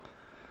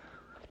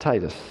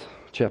Titus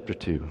chapter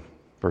 2,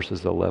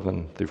 verses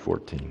 11 through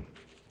 14.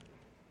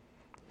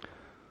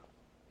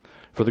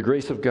 For the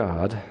grace of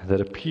God that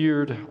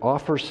appeared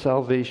offers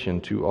salvation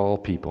to all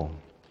people.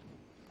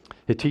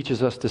 It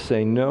teaches us to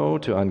say no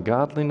to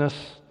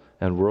ungodliness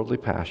and worldly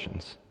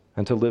passions,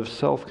 and to live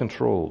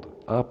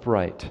self-controlled,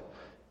 upright,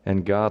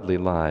 and godly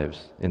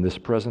lives in this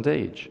present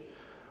age,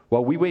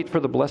 while we wait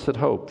for the blessed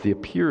hope, the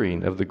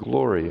appearing of the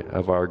glory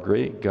of our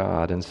great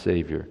God and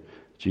Savior,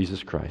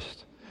 Jesus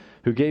Christ,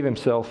 who gave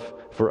himself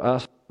for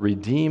us to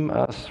redeem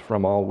us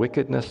from all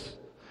wickedness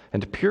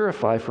and to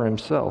purify for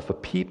himself a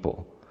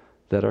people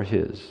that are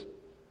his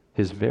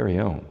very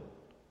own,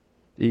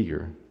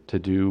 eager to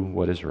do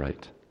what is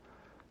right.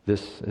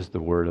 This is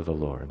the word of the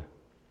Lord.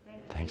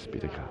 Thanks be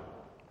to God.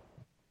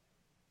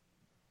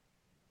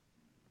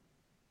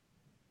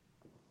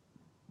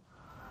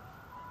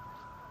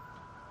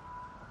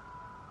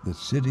 The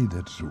city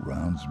that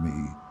surrounds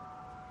me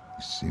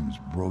seems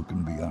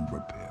broken beyond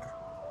repair.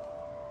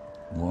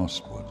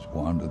 Lost ones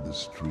wander the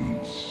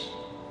streets.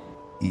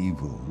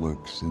 Evil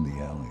lurks in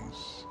the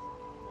alleys.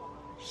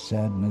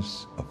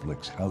 Sadness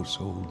afflicts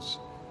households.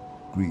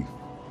 Grief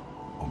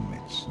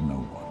omits no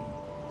one.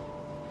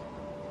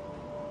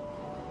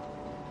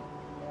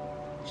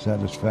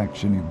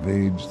 Satisfaction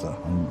evades the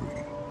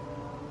hungry.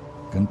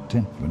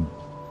 Contentment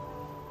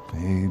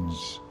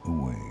fades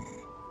away.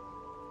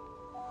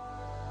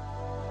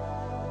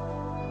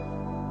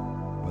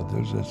 But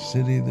there's a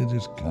city that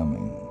is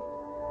coming.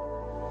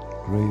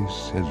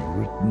 Grace has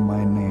written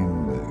my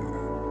name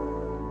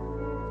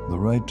there. The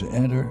right to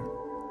enter,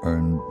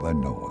 earned by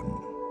no one.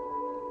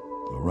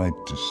 The right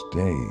to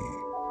stay,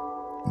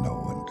 no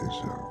one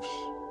deserves.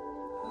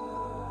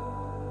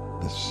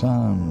 The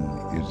Son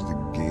is the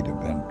gate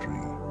of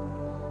entry.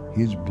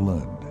 His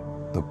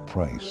blood, the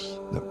price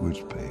that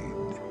was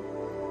paid.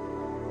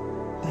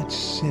 That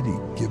city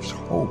gives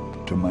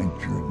hope to my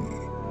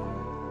journey.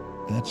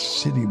 That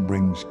city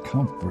brings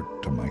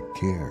comfort to my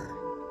care.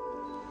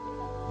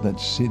 That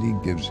city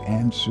gives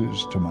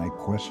answers to my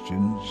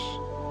questions.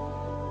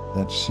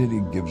 That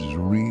city gives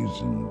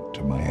reason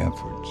to my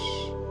efforts.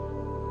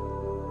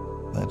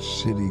 That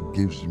city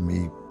gives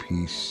me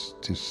peace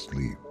to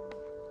sleep.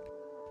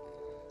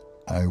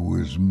 I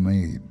was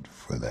made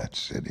for that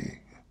city.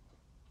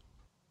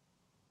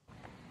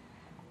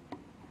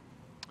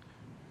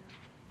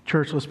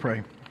 Church, let's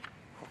pray.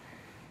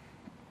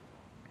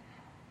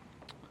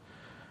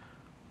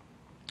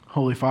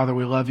 Holy Father,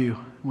 we love you.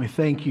 We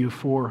thank you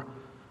for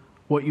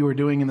what you are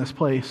doing in this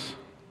place.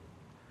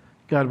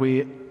 God,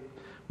 we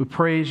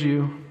praise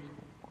you.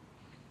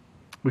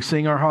 We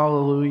sing our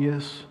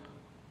hallelujahs.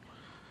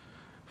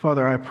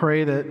 Father, I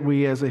pray that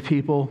we as a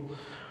people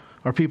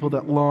are people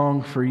that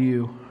long for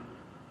you,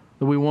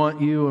 that we want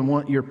you and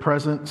want your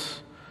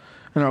presence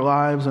in our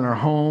lives and our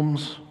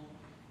homes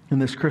in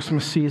this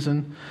Christmas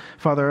season.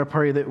 Father, I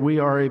pray that we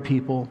are a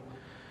people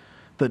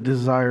that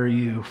desire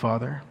you,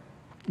 Father.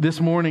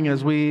 This morning,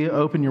 as we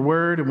open your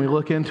word and we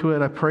look into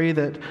it, I pray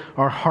that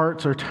our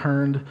hearts are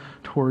turned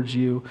towards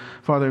you.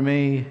 Father,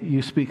 may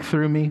you speak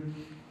through me.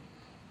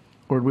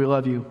 Lord, we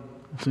love you.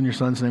 It's in your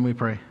Son's name we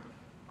pray.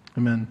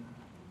 Amen.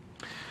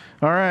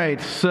 All right,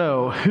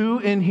 so who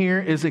in here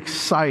is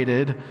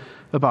excited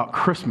about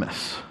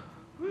Christmas?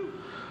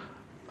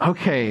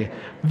 Okay,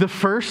 the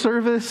first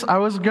service, I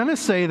was going to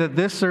say that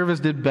this service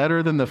did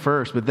better than the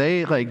first, but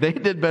they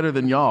did better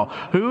than y'all.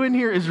 Who in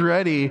here is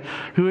ready?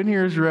 Who in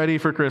here is ready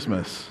for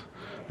Christmas?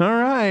 All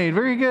right,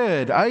 very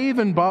good. I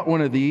even bought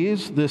one of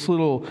these, this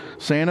little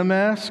Santa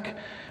mask,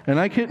 and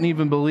I couldn't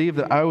even believe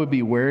that I would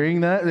be wearing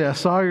that. I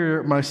saw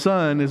my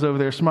son is over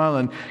there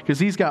smiling because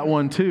he's got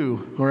one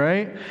too, all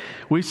right?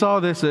 We saw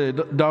this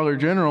at Dollar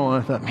General,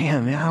 and I thought,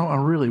 man, I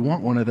really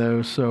want one of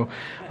those. So,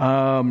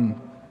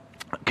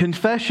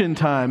 confession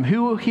time.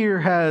 Who here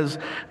has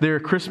their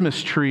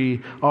Christmas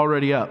tree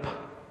already up?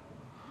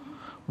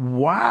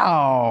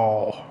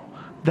 Wow.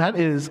 That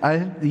is,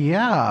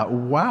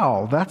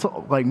 wow. That's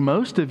like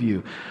most of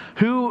you.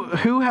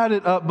 Who had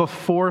it up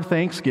before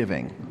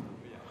Thanksgiving?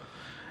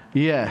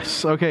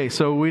 Yes. Okay.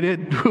 So we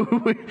did.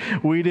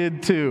 We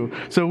did too.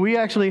 So we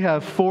actually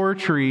have 4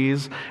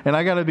 trees, and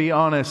I got to be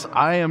honest.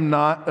 I am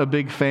not a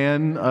big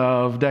fan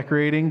of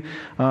decorating.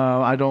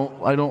 I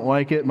don't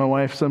like it. My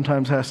wife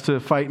sometimes has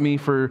to fight me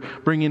for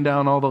bringing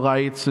down all the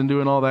lights and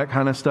doing all that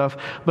kind of stuff.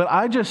 But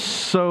I just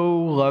so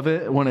love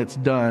it when it's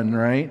done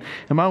right.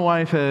 And my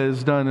wife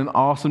has done an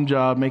awesome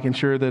job making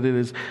sure that it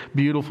is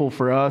beautiful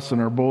for us and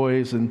our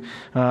boys, and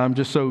I'm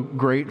just so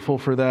grateful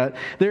for that.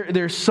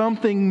 There's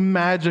something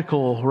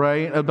magical,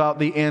 right, about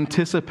the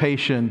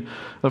anticipation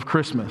of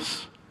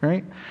Christmas,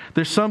 right?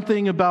 There's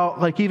something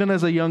about, like, even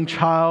as a young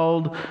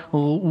child,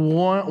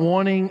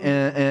 wanting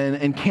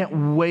and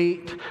can't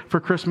wait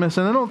for Christmas.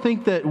 And I don't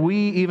think that we,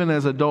 even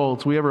as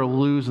adults, we ever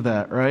lose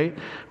that, right?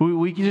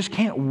 We just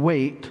can't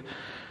wait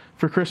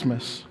for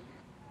Christmas.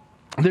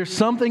 There's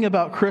something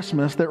about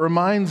Christmas that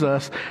reminds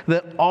us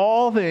that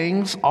all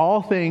things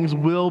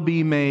will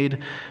be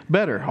made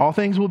better. All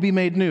things will be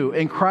made new.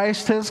 And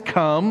Christ has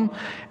come,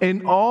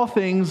 and all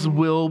things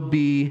will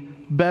be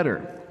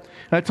better.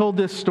 I told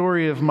this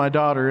story of my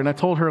daughter, and I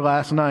told her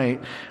last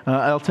night.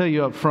 I'll tell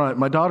you up front,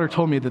 my daughter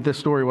told me that this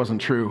story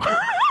wasn't true.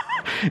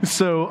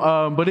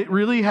 So, but it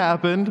really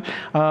happened.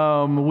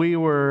 We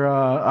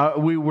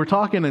were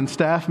talking in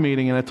staff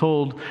meeting, and I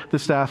told the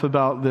staff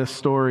about this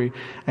story,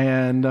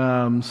 and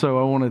so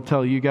I want to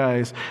tell you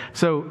guys.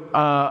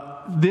 So,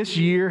 this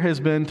year has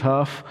been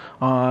tough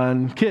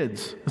on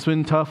kids. It's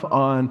been tough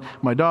on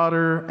my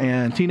daughter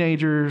and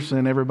teenagers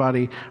and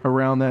everybody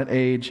around that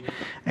age.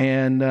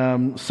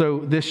 And so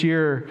this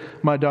year,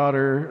 my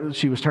daughter,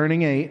 she was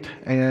turning 8,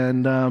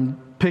 and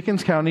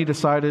Pickens County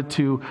decided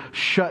to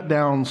shut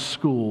down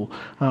school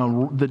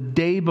the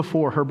day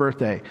before her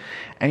birthday.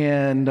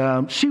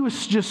 And she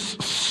was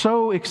just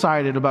so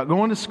excited about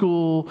going to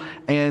school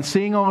and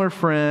seeing all her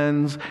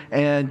friends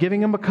and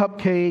giving them a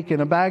cupcake and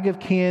a bag of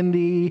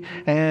candy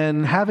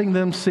and having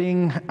them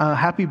sing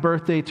happy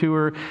birthday to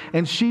her.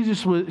 And she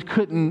just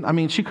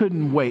she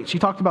couldn't wait. She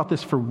talked about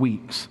this for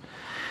weeks.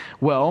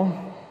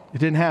 Well, it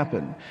didn't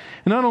happen.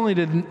 And not only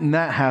did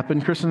that happen,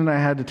 Kristen and I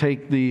had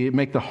to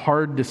make the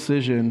hard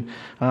decision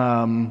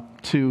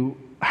to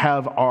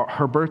have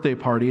her birthday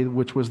party,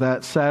 which was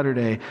that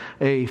Saturday,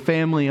 a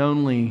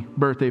family-only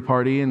birthday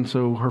party, and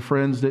so her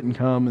friends didn't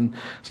come and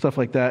stuff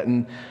like that.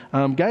 And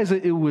guys,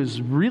 it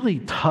was really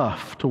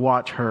tough to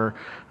watch her.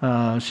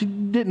 She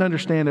didn't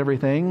understand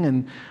everything,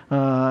 and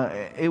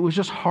it was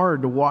just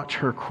hard to watch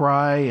her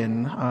cry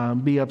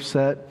and be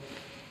upset.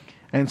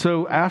 And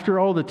so after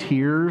all the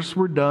tears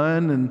were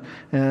done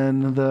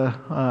and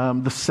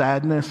the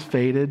sadness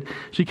faded,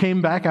 she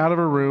came back out of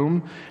her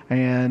room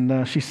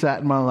and she sat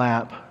in my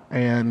lap,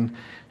 and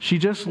she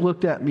just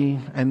looked at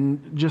me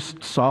and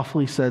just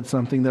softly said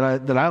something that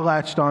I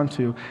latched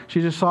onto.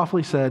 She just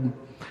softly said,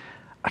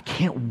 "I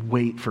can't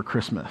wait for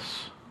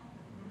Christmas."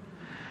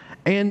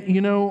 And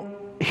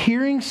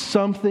hearing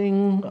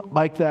something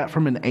like that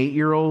from an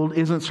 8-year-old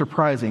isn't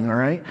surprising, all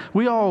right?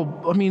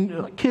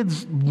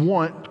 Kids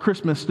want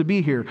Christmas to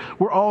be here.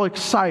 We're all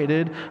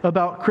excited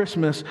about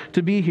Christmas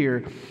to be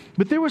here.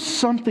 But there was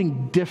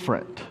something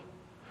different.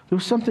 There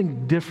was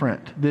something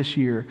different this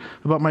year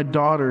about my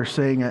daughter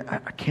saying,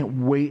 I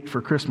can't wait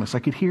for Christmas. I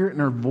could hear it in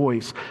her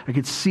voice. I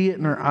could see it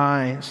in her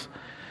eyes.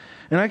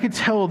 And I could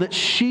tell that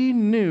she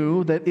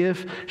knew that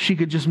if she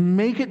could just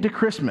make it to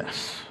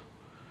Christmas,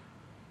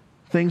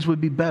 things would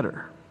be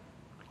better.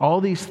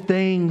 All these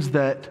things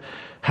that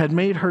had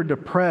made her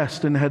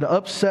depressed and had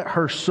upset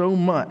her so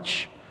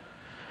much,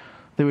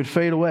 they would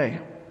fade away.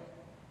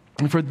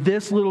 And for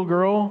this little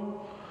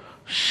girl,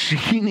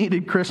 she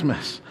needed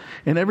Christmas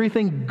and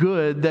everything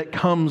good that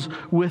comes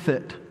with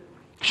it.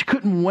 She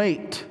couldn't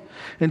wait.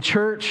 And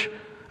church,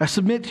 I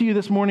submit to you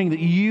this morning that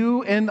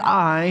you and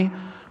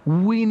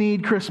we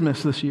need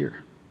Christmas this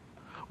year.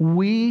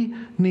 We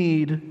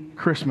need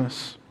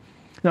Christmas.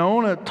 Now, I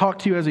want to talk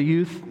to you as a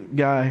youth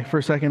guy for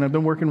a second. I've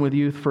been working with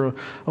youth for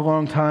a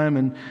long time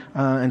and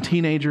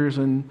teenagers,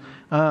 and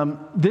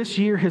this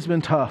year has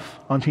been tough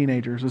on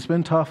teenagers. It's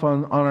been tough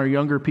on our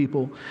younger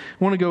people.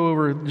 I want to go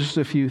over just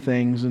a few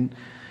things. And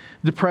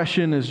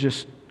depression is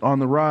just on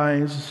the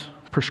rise.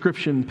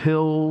 Prescription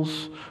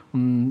pills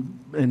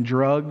and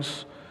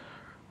drugs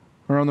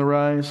are on the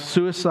rise.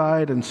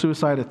 Suicide and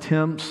suicide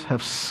attempts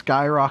have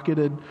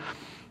skyrocketed.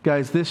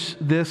 Guys,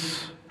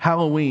 this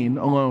Halloween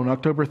alone,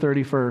 October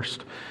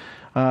 31st,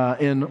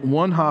 in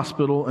one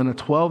hospital in a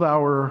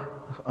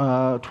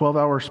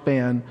 12-hour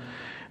span,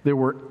 there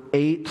were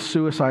 8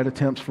 suicide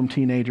attempts from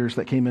teenagers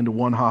that came into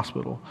one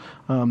hospital.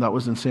 That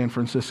was in San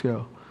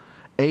Francisco.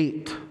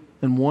 8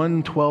 in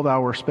one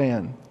 12-hour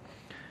span.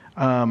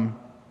 The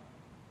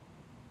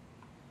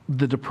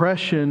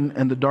depression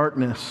and the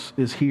darkness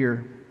is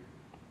here.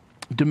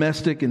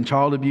 Domestic and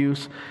child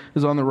abuse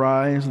is on the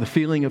rise. The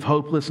feeling of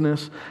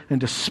hopelessness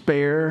and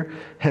despair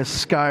has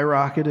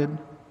skyrocketed.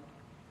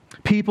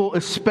 People,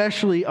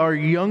 especially our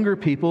younger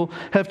people,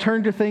 have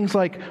turned to things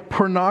like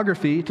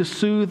pornography to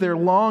soothe their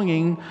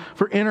longing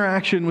for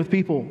interaction with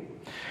people.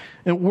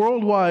 And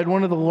worldwide,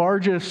 one of the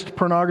largest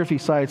pornography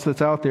sites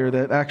that's out there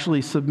that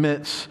actually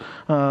submits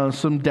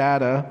some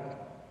data,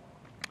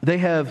 they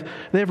have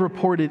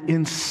reported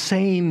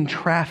insane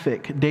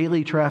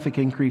daily traffic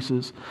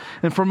increases.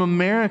 And from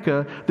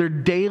America, their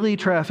daily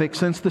traffic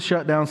since the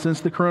shutdown,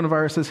 since the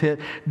coronavirus has hit,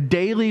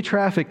 daily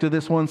traffic to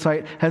this one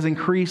site has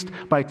increased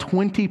by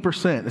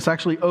 20%. It's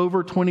actually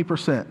over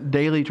 20%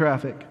 daily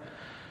traffic.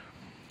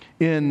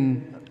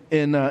 In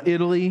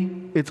Italy,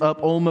 it's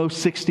up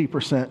almost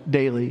 60%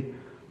 daily.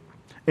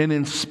 And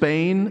in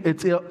Spain,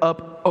 it's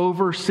up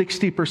over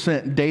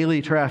 60%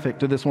 daily traffic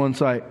to this one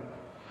site.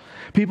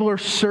 People are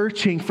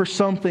searching for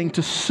something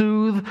to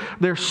soothe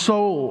their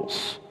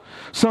souls,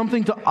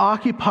 something to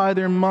occupy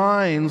their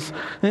minds,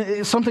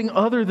 something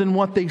other than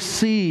what they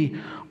see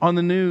on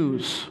the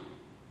news.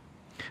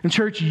 And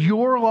church,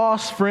 your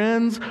lost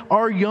friends,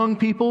 our young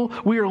people,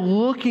 we are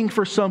looking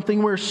for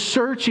something. We're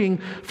searching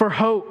for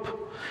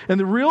hope. And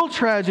the real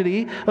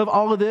tragedy of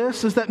all of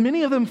this is that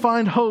many of them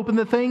find hope in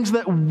the things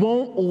that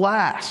won't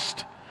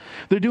last.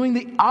 They're doing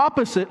the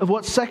opposite of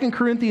what 2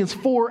 Corinthians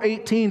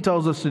 4:18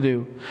 tells us to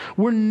do.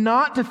 We're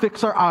not to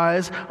fix our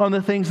eyes on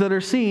the things that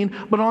are seen,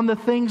 but on the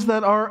things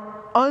that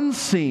are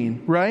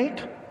unseen,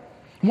 right?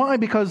 Why?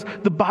 Because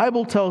the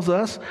Bible tells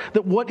us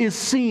that what is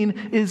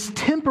seen is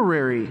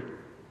temporary,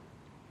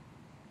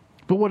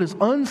 but what is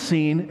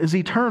unseen is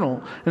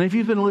eternal. And if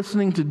you've been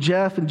listening to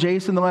Jeff and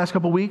Jason the last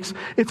couple of weeks,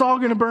 it's all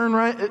going to burn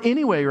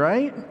anyway,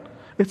 right?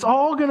 It's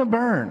all going to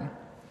burn.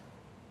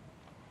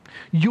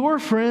 Your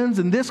friends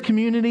in this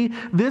community,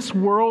 this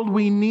world,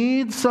 we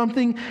need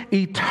something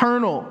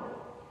eternal.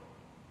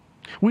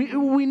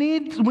 We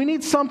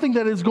need something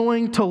that is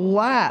going to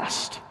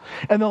last.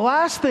 And the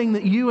last thing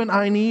that you and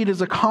I need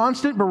is a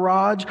constant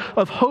barrage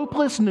of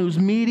hopeless news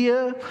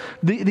media,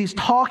 these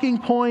talking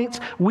points.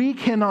 We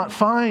cannot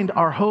find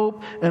our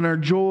hope and our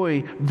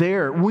joy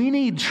there. We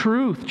need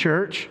truth,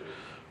 church.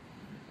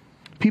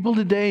 People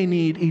today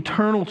need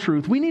eternal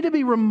truth. We need to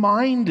be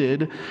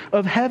reminded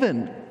of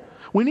heaven.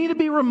 We need to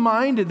be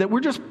reminded that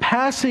we're just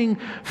passing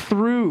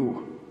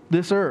through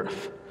this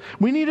earth.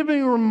 We need to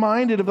be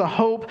reminded of the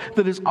hope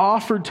that is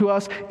offered to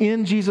us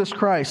in Jesus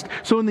Christ.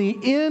 So in the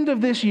end of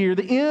this year,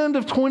 the end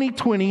of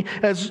 2020,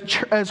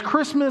 as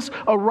Christmas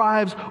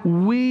arrives,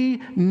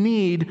 we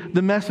need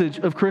the message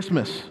of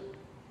Christmas.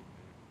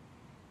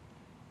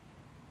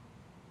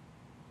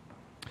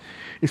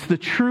 It's the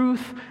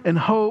truth and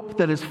hope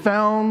that is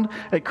found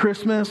at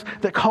Christmas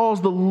that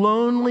calls the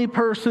lonely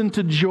person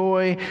to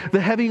joy,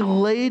 the heavy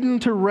laden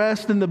to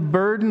rest, and the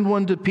burdened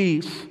one to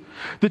peace.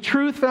 The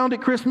truth found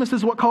at Christmas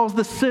is what calls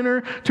the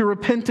sinner to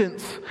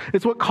repentance.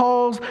 It's what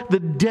calls the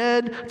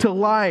dead to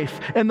life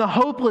and the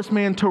hopeless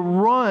man to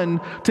run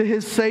to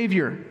his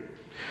Savior.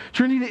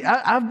 Trinity,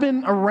 I've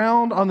been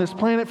around on this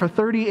planet for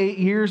 38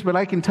 years, but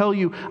I can tell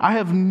you, I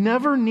have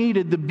never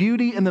needed the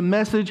beauty and the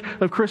message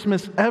of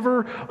Christmas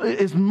ever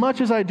as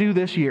much as I do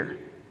this year.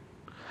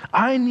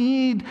 I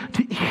need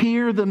to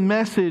hear the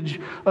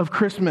message of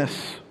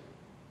Christmas.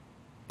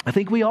 I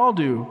think we all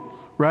do,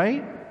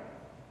 right?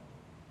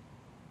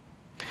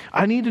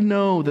 I need to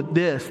know that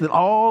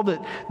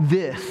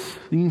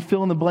you can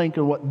fill in the blank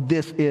of what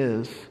this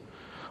is.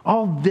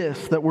 All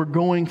this that we're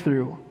going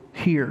through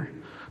here,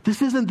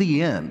 this isn't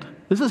the end.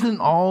 This isn't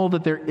all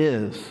that there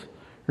is,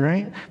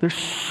 right? There's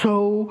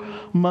so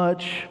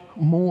much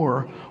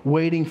more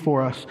waiting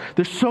for us.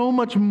 There's so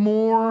much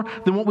more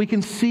than what we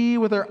can see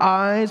with our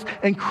eyes.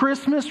 And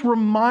Christmas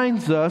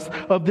reminds us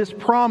of this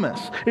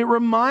promise. It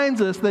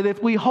reminds us that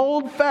if we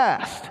hold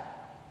fast,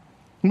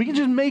 we can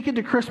just make it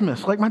to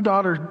Christmas, like my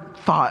daughter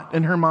thought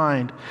in her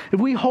mind. If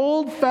we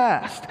hold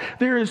fast,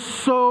 there is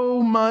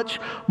so much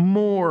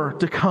more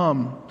to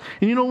come.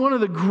 And you know, one of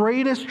the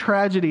greatest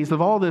tragedies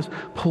of all this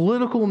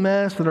political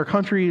mess that our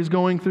country is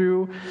going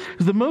through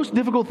is the most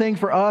difficult thing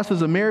for us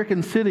as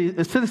American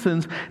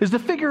citizens is to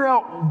figure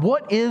out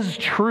what is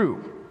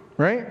true,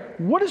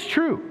 right? What is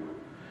true?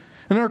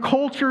 In our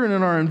culture and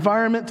in our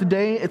environment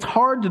today, it's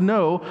hard to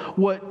know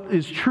what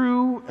is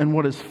true and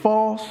what is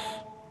false.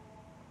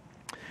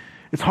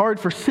 It's hard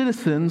for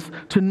citizens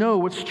to know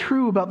what's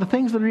true about the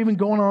things that are even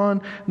going on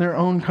in their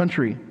own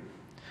country.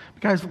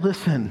 But guys,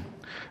 listen.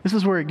 This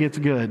is where it gets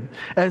good.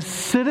 As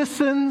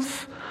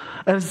citizens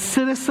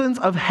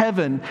of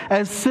heaven,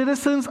 as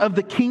citizens of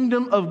the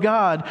kingdom of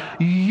God,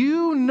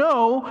 you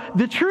know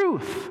the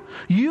truth.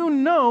 You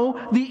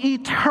know the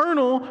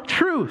eternal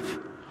truth.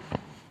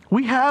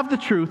 We have the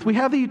truth. We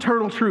have the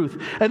eternal truth.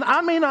 And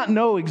I may not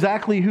know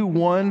exactly who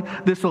won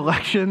this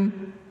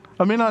election.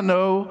 I may not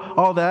know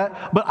all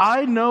that, but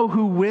I know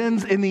who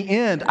wins in the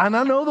end. And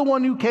I know the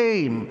one who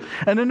came.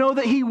 And I know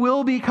that he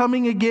will be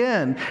coming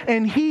again.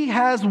 And he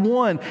has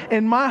won.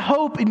 And my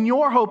hope and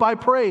your hope, I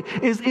pray,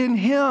 is in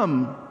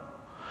him.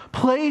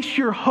 Place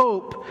your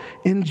hope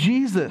in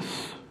Jesus.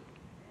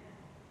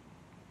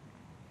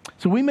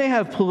 So we may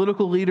have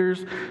political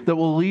leaders that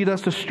will lead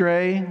us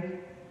astray.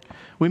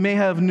 We may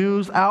have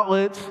news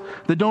outlets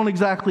that don't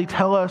exactly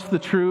tell us the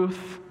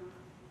truth.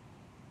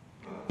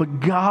 But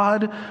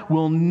God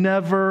will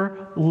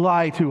never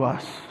lie to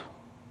us.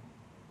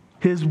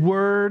 His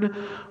word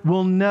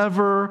will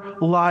never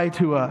lie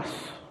to us.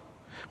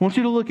 I want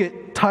you to look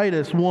at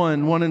Titus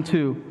 1 and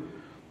 2.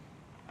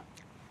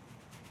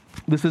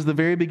 This is the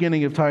very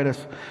beginning of Titus.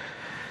 It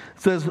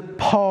says,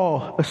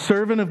 Paul, a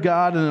servant of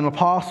God and an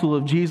apostle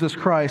of Jesus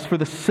Christ, for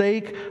the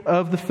sake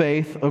of the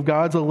faith of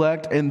God's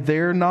elect and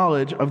their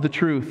knowledge of the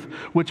truth,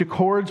 which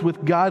accords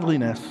with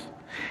godliness,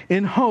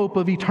 in hope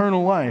of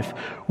eternal life,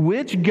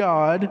 which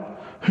God,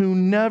 who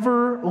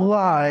never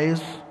lies,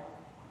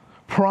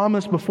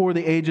 promised before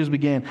the ages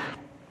began.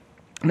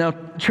 Now,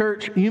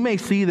 church, you may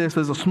see this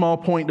as a small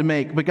point to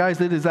make, but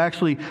guys, it is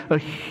actually a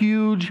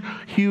huge,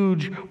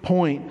 huge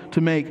point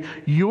to make.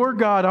 Your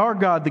God, our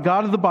God, the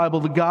God of the Bible,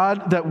 the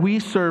God that we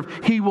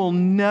serve, He will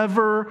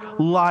never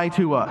lie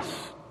to us.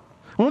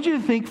 I want you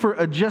to think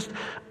for just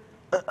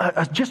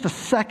a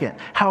second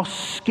how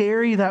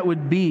scary that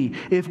would be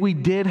if we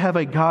did have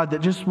a God that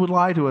just would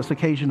lie to us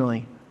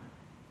occasionally.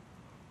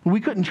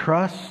 We couldn't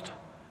trust.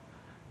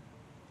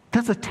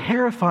 That's a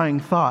terrifying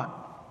thought.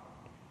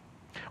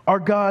 Our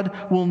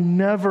God will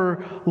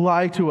never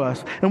lie to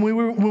us. And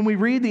when we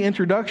read the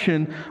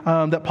introduction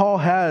that Paul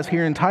has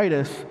here in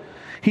Titus,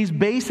 he's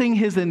basing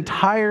his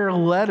entire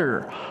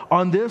letter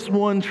on this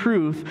one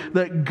truth,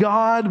 that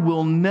God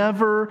will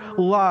never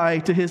lie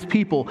to his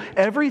people.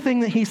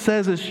 Everything that he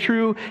says is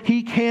true.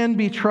 He can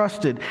be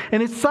trusted.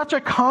 And it's such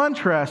a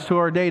contrast to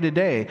our day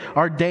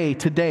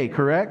today,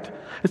 correct?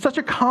 It's such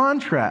a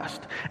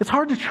contrast. It's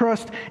hard to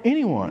trust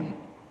anyone.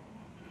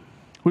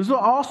 But it's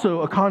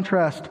also a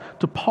contrast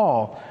to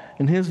Paul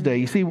in his day.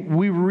 You see,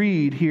 we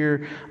read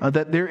here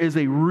that there is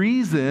a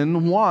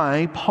reason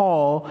why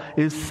Paul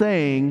is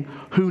saying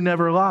who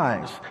never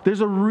lies.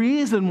 There's a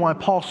reason why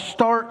Paul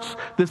starts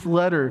this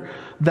letter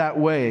that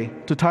way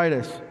to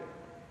Titus.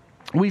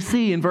 We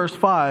see in verse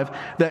 5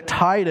 that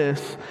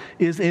Titus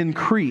is in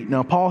Crete.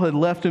 Now, Paul had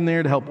left him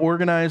there to help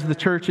organize the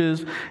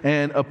churches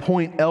and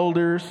appoint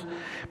elders.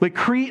 But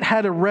Crete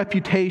had a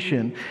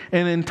reputation.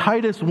 And in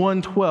Titus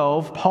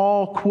 1:12,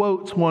 Paul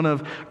quotes one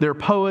of their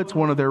poets,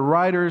 one of their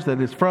writers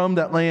that is from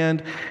that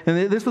land. And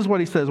this is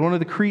what he says. One of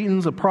the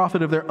Cretans, a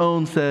prophet of their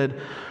own, said,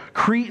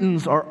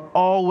 "Cretans are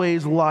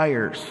always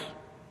liars,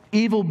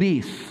 evil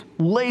beasts,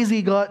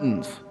 lazy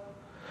gluttons."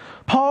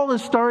 Paul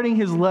is starting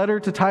his letter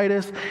to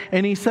Titus,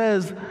 and he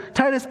says,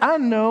 "Titus, I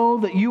know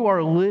that you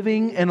are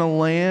living in a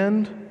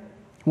land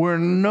where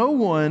no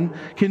one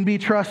can be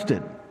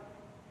trusted.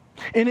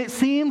 And it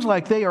seems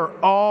like they are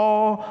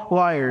all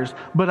liars.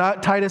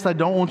 But Titus, I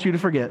don't want you to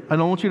forget. I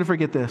don't want you to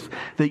forget this,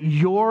 that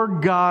your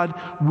God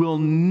will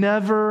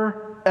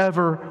never,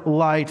 ever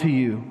lie to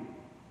you."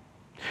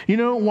 You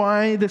know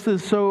why this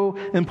is so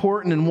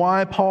important and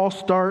why Paul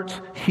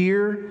starts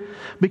here?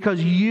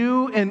 Because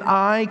you and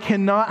I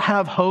cannot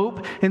have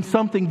hope in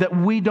something that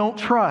we don't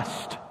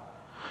trust.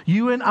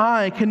 You and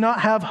I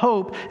cannot have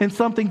hope in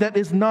something that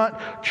is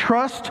not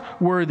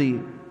trustworthy.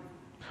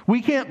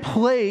 We can't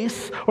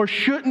place or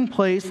shouldn't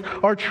place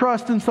our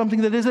trust in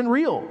something that isn't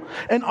real.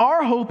 And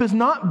our hope is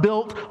not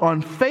built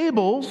on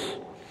fables.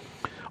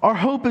 Our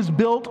hope is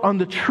built on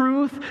the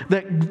truth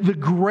that the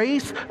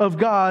grace of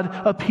God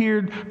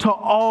appeared to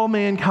all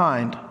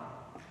mankind.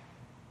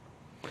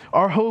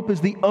 Our hope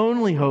is the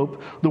only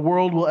hope the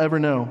world will ever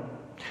know.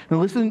 Now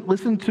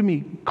listen to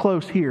me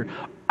close here.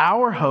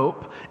 Our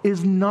hope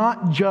is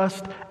not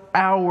just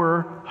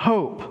our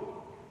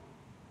hope.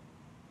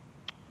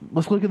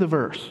 Let's look at the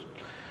verse.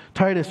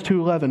 Titus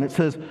 2:11, it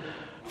says,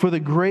 "For the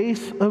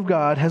grace of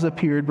God has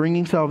appeared,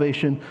 bringing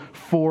salvation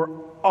for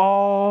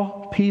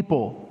all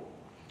people."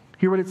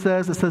 Hear what it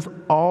says? It says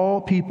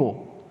all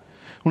people.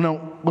 Well,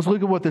 now, let's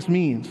look at what this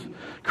means.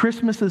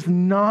 Christmas is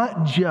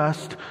not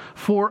just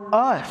for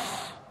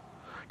us.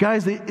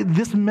 Guys,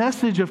 this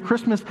message of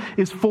Christmas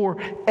is for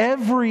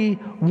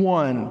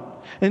everyone.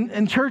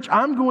 And church,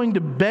 I'm going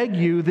to beg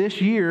you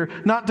this year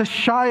not to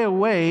shy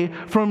away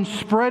from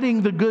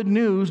spreading the good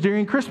news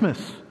during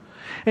Christmas.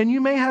 And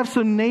you may have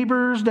some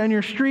neighbors down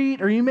your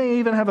street, or you may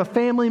even have a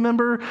family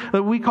member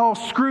that we call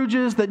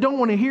Scrooges that don't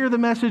want to hear the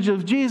message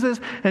of Jesus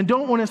and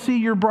don't want to see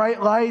your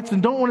bright lights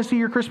and don't want to see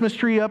your Christmas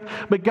tree up.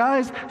 But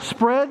guys,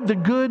 spread the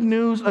good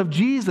news of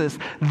Jesus.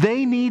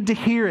 They need to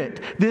hear it.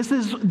 This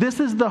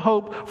is the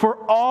hope for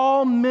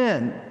all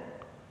men.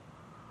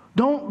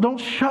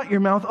 Don't shut your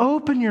mouth.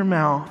 Open your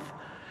mouth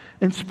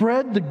and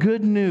spread the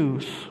good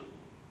news.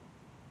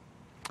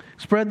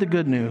 Spread the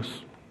good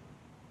news.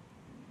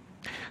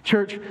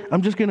 Church,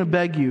 I'm just going to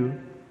beg you,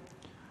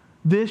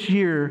 this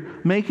year,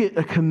 make it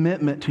a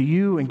commitment to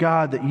you and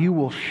God that you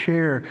will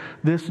share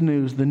this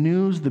news,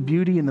 the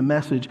beauty, and the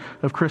message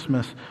of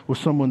Christmas with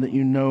someone that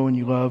you know and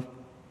you love.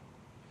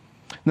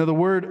 Now, the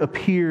word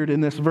appeared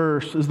in this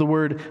verse is the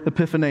word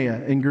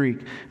epiphaneia in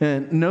Greek.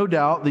 And no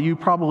doubt that you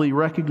probably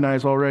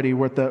recognize already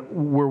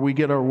where we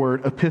get our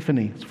word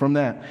epiphany. It's from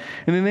that.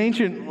 And in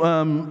ancient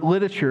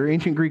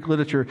Greek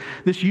literature,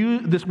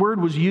 this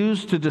word was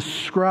used to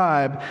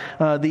describe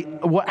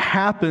what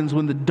happens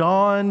when the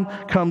dawn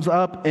comes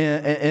up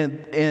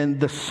and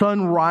the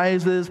sun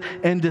rises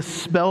and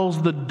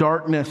dispels the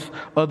darkness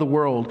of the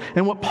world.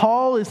 And what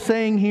Paul is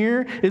saying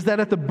here is that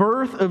at the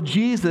birth of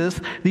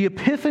Jesus, the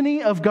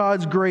epiphany of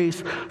God's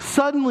grace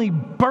suddenly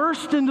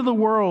burst into the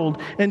world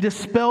and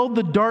dispelled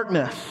the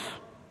darkness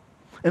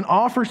and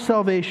offers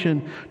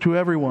salvation to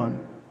everyone.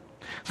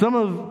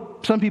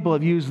 Some people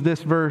have used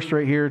this verse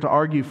right here to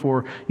argue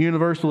for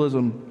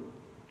universalism,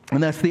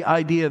 and that's the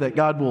idea that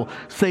God will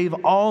save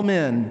all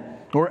men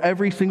or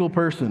every single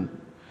person.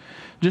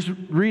 Just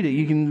read it.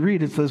 You can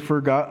read it. It says, "For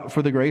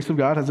the grace of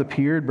God has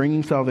appeared,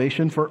 bringing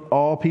salvation for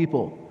all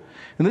people."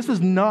 And this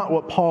is not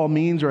what Paul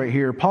means right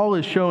here. Paul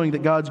is showing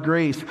that God's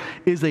grace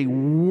is a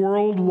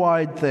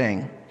worldwide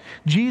thing.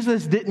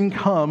 Jesus didn't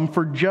come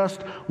for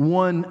just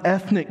one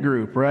ethnic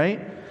group,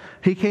 right?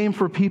 He came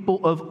for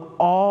people of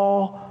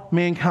all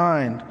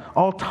mankind,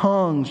 all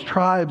tongues,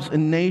 tribes,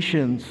 and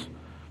nations.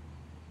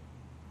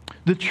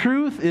 The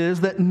truth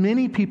is that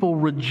many people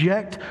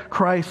reject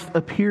Christ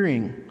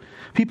appearing.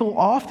 People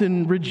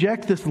often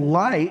reject this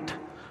light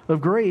of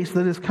grace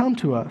that has come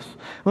to us.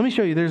 Let me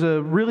show you. There's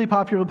a really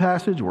popular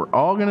passage we're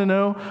all going to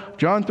know,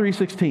 John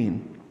 3:16.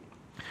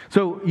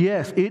 So,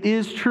 yes, it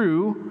is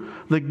true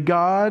that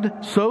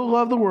God so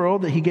loved the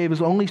world that he gave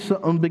his only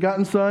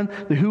begotten Son,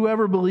 that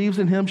whoever believes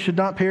in him should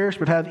not perish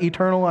but have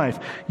eternal life.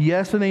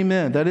 Yes and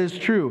amen. That is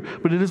true.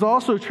 But it is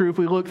also true, if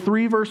we look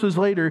 3 verses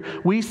later,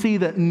 we see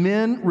that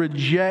men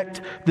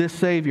reject this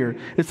Savior.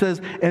 It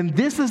says, and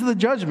this is the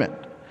judgment.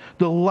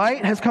 The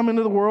light has come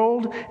into the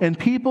world, and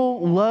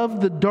people loved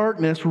the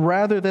darkness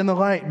rather than the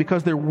light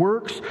because their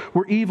works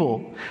were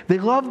evil. They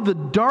loved the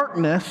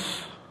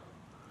darkness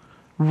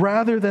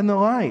rather than the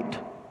light.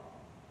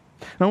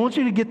 And I want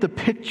you to get the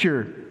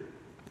picture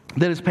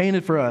that is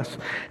painted for us.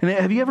 And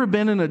have you ever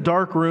been in a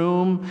dark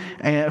room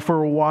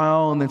for a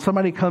while, and then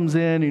somebody comes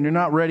in and you're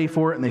not ready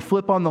for it, and they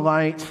flip on the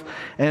lights,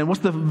 and what's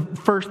the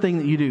first thing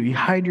that you do? You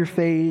hide your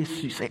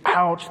face, you say,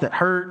 ouch, that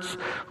hurts.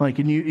 Like,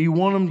 and you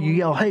want them, you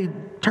yell, hey,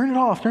 turn it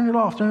off, turn it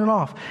off, turn it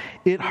off.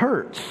 It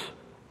hurts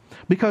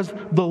because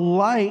the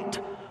light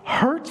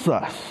hurts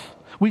us.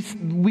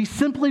 We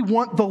simply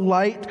want the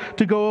light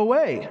to go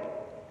away.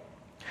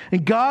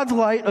 And God's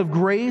light of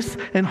grace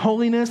and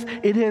holiness,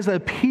 it has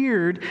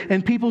appeared,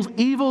 and people's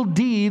evil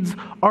deeds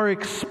are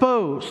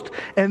exposed.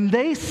 And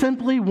they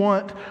simply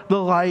want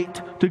the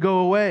light to go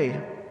away.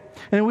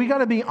 And we got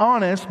to be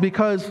honest,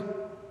 because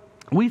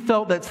we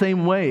felt that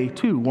same way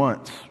too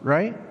once,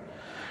 right?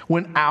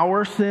 When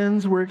our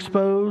sins were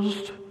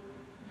exposed,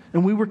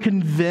 and we were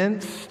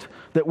convinced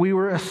that we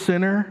were a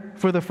sinner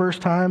for the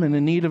first time and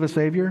in need of a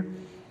Savior.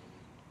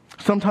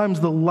 Sometimes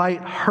the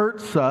light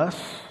hurts us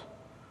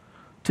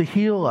to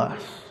heal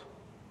us.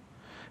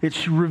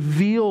 It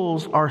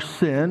reveals our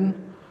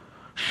sin,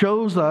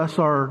 shows us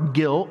our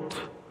guilt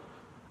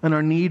and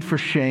our need for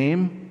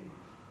shame,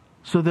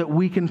 so that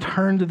we can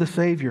turn to the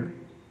Savior.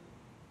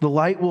 The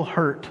light will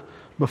hurt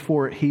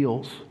before it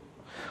heals.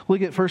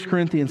 Look at 1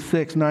 Corinthians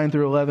 6, 9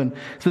 through 11.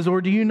 It says,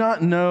 or do you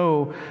not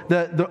know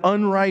that the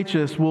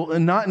unrighteous will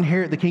not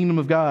inherit the kingdom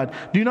of God?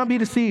 Do not be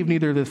deceived,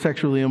 neither the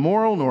sexually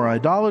immoral, nor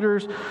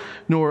idolaters,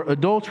 nor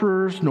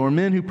adulterers, nor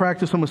men who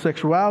practice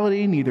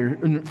homosexuality, neither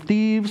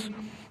thieves,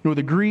 nor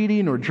the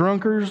greedy, nor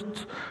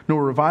drunkards,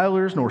 nor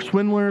revilers, nor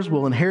swindlers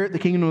will inherit the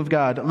kingdom of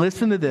God.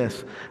 Listen to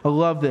this. I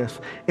love this.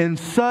 And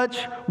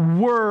such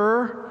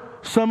were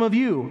some of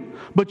you,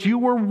 but you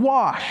were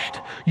washed,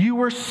 you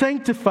were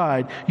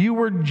sanctified, you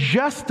were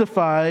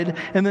justified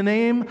in the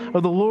name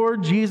of the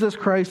Lord Jesus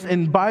Christ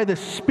and by the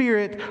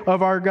Spirit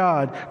of our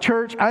God.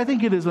 Church, I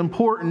think it is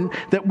important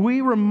that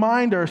we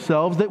remind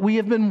ourselves that we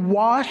have been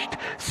washed,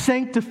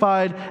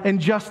 sanctified, and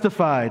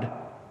justified.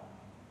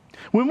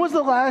 When was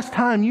the last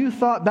time you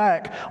thought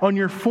back on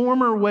your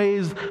former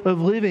ways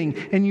of living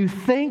and you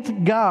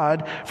thanked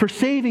God for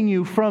saving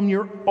you from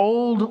your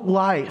old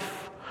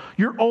life?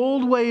 Your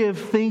old way of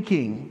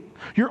thinking,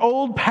 your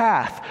old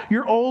path,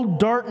 your old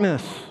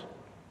darkness.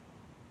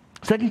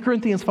 2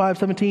 Corinthians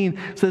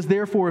 5:17 says,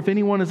 therefore, if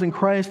anyone is in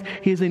Christ,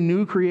 he is a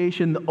new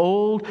creation. The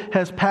old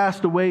has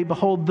passed away.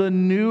 Behold, the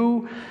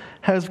new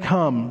has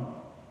come.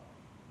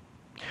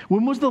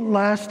 When was the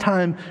last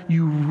time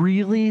you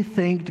really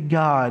thanked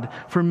God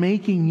for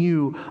making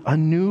you a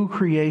new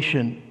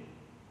creation?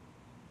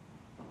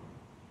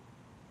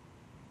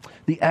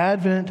 The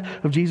advent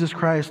of Jesus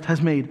Christ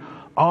has made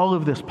all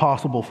of this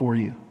possible for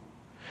you.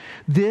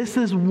 This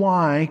is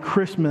why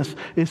Christmas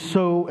is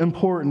so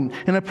important.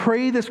 And I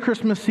pray this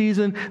Christmas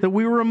season that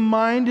we were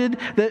reminded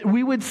that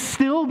we would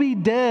still be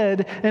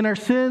dead in our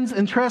sins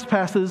and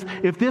trespasses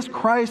if this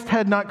Christ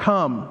had not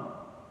come.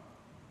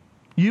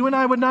 You and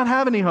I would not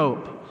have any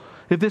hope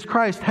if this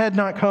Christ had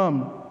not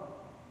come.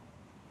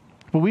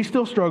 But we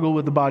still struggle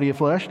with the body of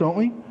flesh, don't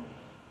we?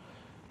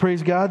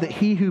 Praise God that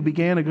he who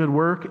began a good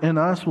work in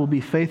us will be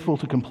faithful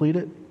to complete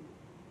it.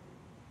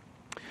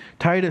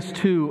 Titus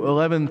 2,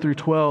 11 through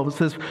 12, it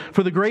says,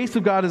 for the grace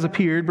of God has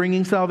appeared,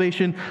 bringing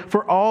salvation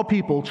for all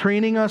people,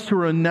 training us to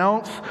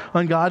renounce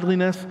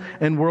ungodliness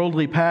and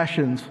worldly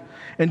passions,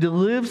 and to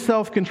live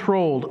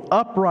self-controlled,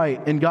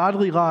 upright, and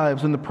godly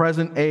lives in the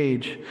present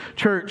age.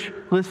 Church,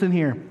 listen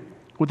here.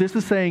 What this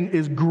is saying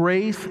is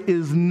grace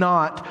is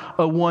not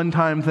a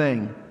one-time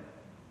thing.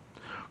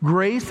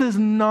 Grace is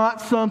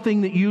not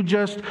something that you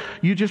just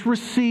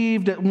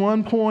received at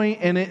one point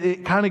and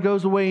it kind of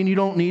goes away and you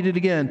don't need it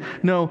again.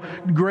 No,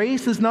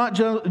 grace is not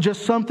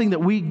just something that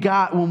we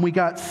got when we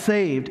got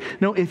saved.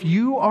 No, if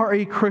you are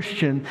a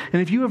Christian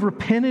and if you have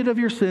repented of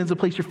your sins and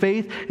placed your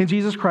faith in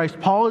Jesus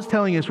Christ, Paul is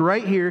telling us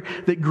right here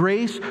that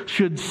grace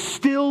should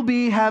still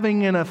be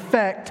having an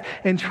effect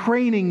and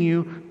training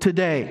you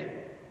today.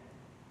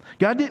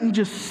 God didn't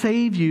just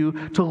save you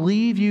to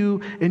leave you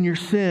in your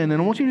sin.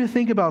 And I want you to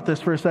think about this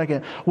for a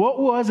second. What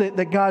was it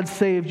that God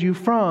saved you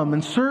from?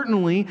 And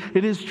certainly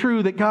it is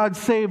true that God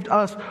saved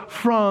us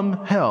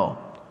from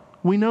hell.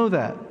 We know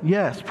that.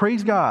 Yes,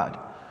 praise God.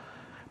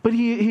 But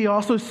he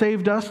also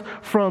saved us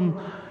from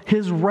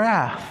his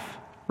wrath,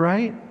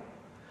 right?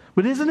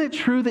 But isn't it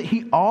true that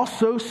he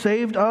also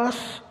saved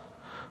us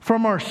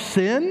from our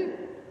sin?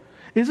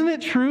 Isn't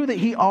it true that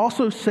he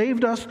also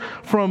saved us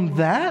from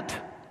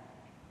that?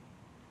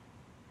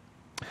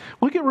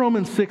 Look at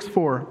Romans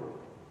 6:4.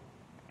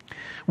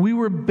 We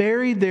were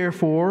buried,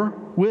 therefore,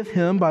 with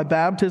him by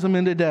baptism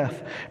into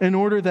death, in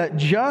order that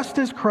just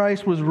as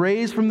Christ was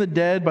raised from the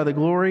dead by the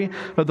glory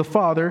of the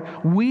Father,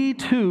 we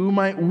too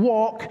might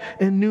walk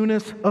in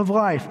newness of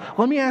life.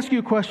 Let me ask you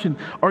a question.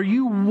 Are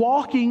you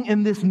walking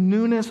in this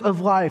newness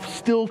of life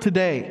still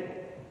today?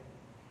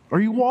 Are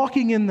you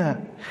walking in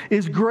that?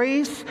 Is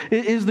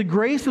the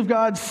grace of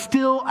God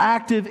still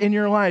active in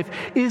your life?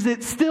 Is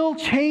it still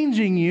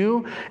changing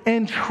you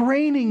and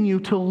training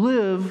you to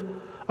live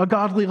a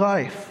godly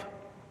life?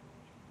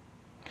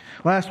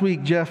 Last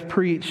week, Jeff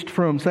preached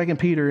from 2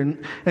 Peter,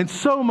 and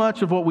so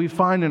much of what we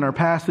find in our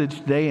passage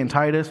today in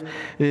Titus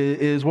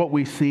is what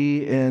we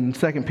see in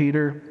 2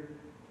 Peter.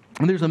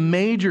 And there's a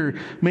major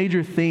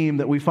theme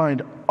that we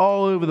find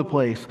all over the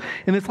place.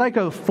 And it's like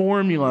a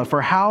formula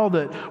for how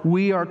that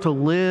we are to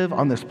live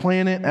on this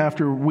planet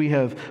after we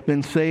have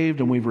been saved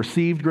and we've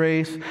received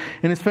grace.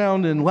 And it's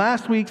found in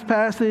last week's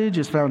passage.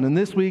 It's found in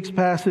this week's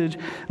passage.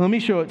 Let me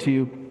show it to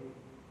you.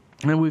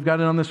 And we've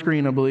got it on the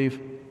screen, I believe.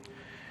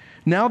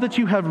 Now that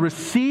you have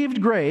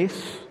received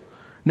grace,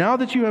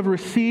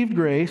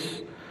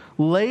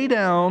 lay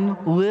down,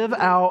 live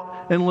out,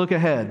 and look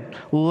ahead.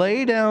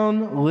 Lay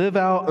down, live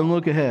out, and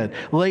look ahead.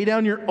 Lay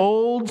down your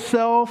old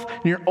self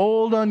and your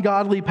old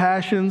ungodly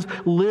passions.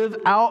 Live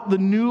out the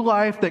new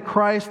life that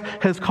Christ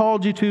has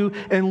called you to,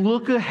 and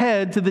look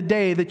ahead to the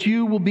day that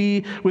you will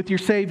be with your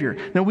Savior.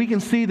 Now, we can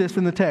see this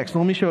in the text.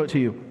 Let me show it to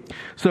you.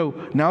 So,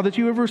 now that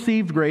you have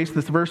received grace,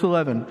 this is verse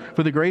 11,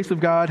 for the grace of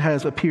God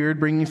has appeared,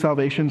 bringing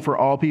salvation for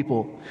all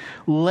people.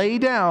 Lay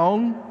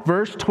down,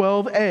 verse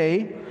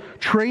 12a,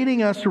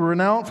 training us to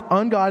renounce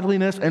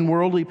ungodliness and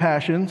worldly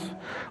passions,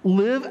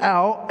 live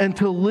out and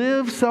to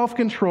live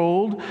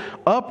self-controlled,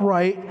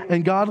 upright,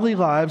 and godly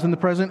lives in the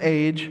present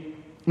age.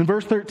 In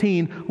verse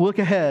 13, look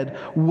ahead,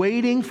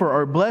 waiting for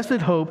our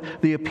blessed hope,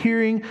 the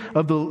appearing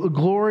of the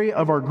glory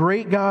of our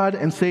great God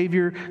and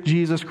Savior,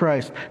 Jesus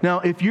Christ.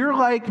 Now, if you're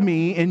like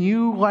me and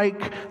you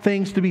like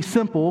things to be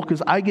simple,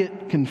 because I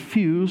get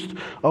confused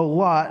a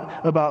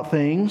lot about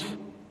things,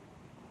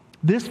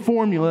 this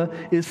formula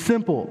is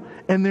simple,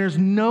 and there's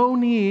no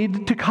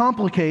need to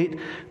complicate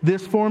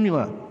this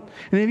formula.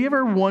 And have you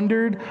ever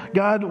wondered,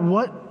 God,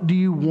 what do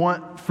you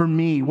want from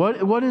me?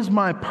 What is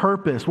my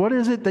purpose? What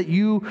is it that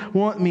you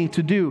want me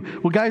to do?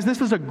 Well, guys,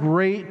 this is a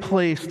great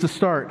place to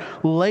start.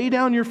 Lay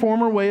down your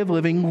former way of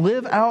living,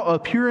 live out a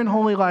pure and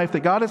holy life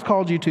that God has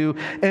called you to,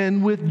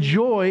 and with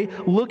joy,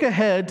 look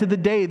ahead to the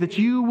day that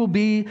you will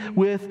be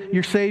with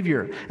your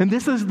Savior. And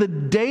this is the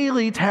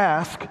daily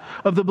task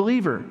of the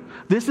believer.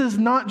 This is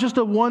not just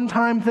a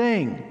one-time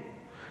thing.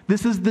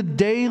 This is the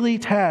daily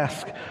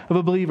task of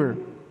a believer.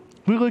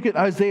 We look at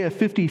Isaiah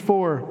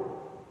 54.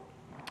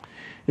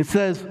 It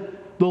says,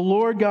 "The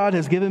Lord God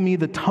has given me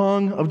the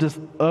tongue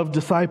of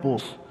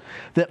disciples,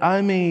 that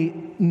I may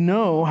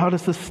know how to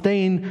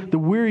sustain the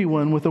weary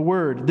one with a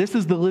word." This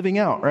is the living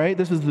out, right?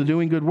 This is the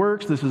doing good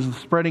works. This is the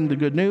spreading the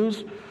good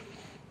news.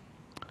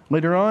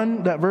 Later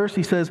on, that verse,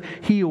 he says,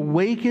 "He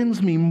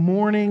awakens me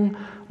morning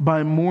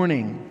by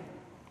morning."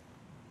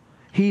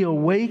 He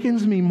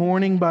awakens me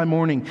morning by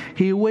morning.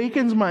 He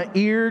awakens my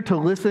ear to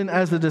listen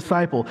as a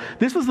disciple.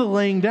 This is the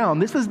laying down.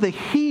 This is the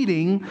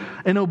heeding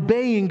and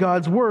obeying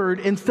God's word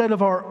instead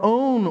of our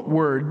own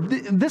word.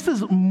 This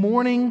is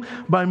morning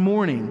by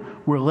morning.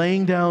 We're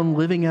laying down,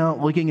 living out,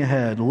 looking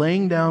ahead.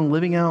 Laying down,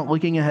 living out,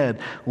 looking ahead.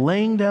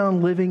 Laying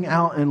down, living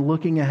out, and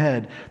looking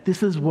ahead.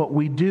 This is what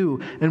we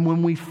do. And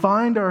when we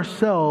find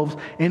ourselves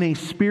in a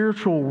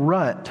spiritual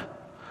rut,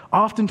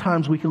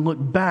 oftentimes we can look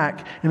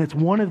back and it's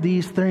one of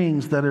these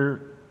things that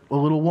are a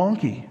little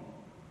wonky.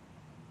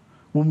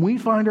 When we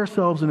find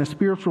ourselves in a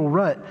spiritual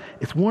rut,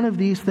 it's one of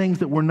these things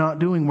that we're not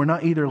doing. We're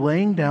not either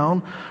laying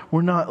down,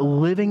 we're not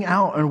living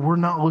out, and we're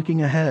not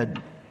looking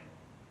ahead.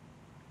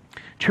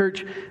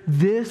 Church,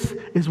 this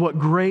is what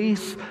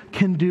grace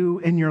can do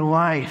in your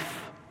life.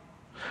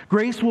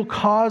 Grace will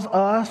cause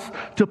us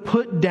to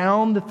put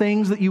down the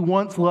things that you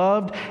once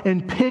loved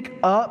and pick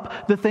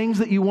up the things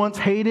that you once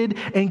hated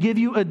and give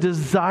you a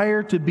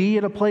desire to be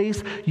at a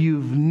place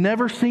you've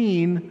never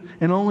seen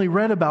and only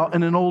read about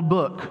in an old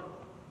book.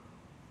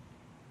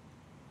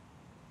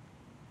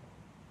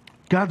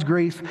 God's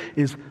grace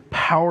is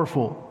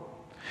powerful.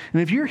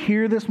 And if you're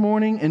here this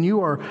morning and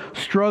you are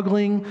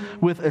struggling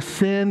with a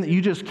sin that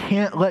you just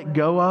can't let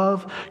go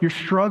of, you're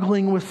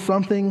struggling with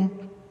something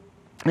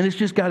and it's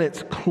just got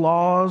its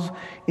claws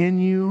in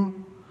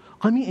you,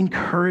 let me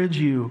encourage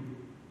you.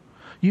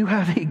 You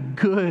have a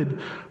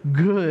good,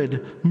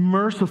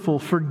 merciful,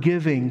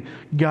 forgiving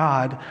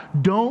God.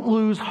 Don't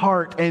lose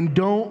heart and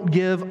don't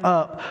give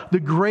up. The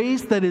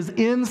grace that is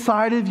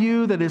inside of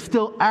you, that is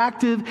still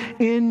active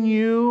in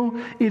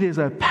you, it is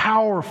a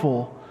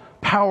powerful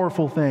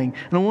Powerful thing.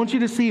 And I want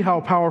you to see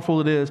how powerful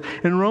it is.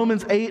 In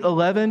Romans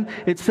 8:11,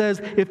 it says,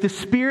 if the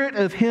Spirit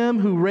of Him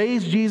who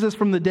raised Jesus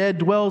from the dead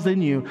dwells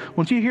in you. I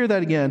want you to hear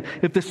that again.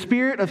 If the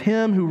Spirit of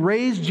Him who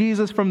raised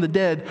Jesus from the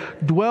dead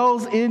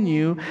dwells in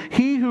you,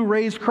 He who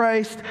raised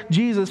Christ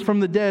Jesus from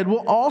the dead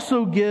will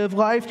also give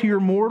life to your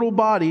mortal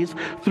bodies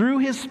through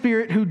His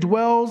Spirit who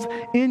dwells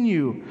in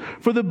you.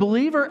 For the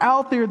believer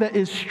out there that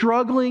is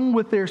struggling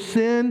with their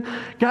sin,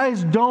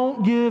 guys,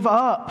 don't give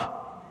up.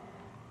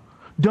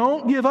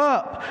 Don't give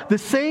up. The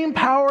same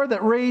power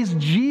that raised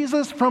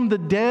Jesus from the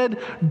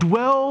dead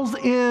dwells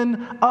in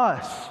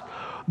us.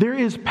 There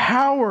is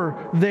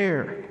power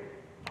there.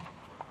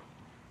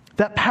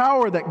 That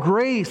power, that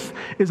grace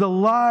is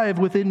alive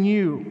within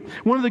you.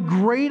 One of the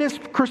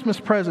greatest Christmas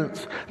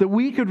presents that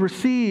we could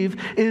receive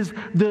is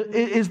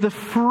the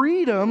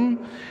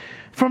freedom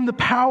from the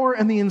power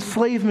and the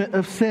enslavement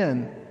of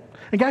sin.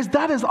 And guys,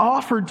 that is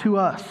offered to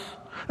us.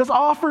 That's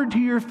offered to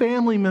your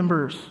family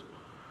members.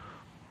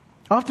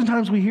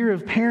 Oftentimes we hear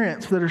of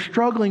parents that are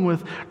struggling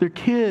with their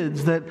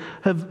kids that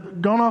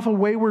have gone off a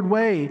wayward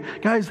way.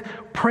 Guys,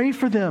 pray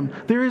for them.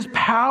 There is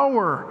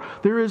power.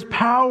 There is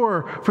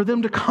power for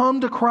them to come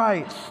to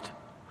Christ.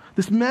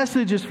 This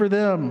message is for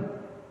them.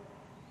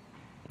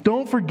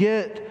 Don't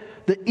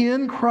forget that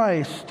in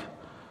Christ,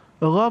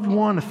 a loved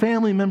one, a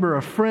family member,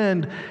 a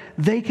friend,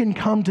 they can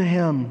come to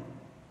Him.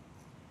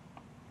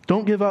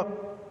 Don't give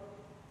up.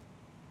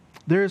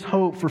 There is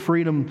hope for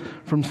freedom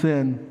from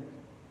sin.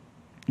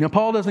 Now,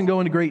 Paul doesn't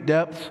go into great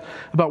depths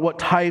about what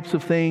types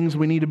of things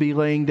we need to be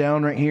laying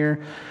down right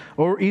here,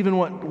 or even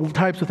what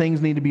types of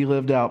things need to be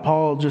lived out.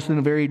 Paul, just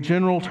in very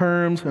general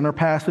terms in our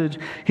passage,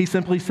 he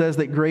simply says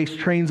that grace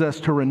trains us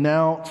to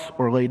renounce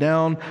or lay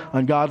down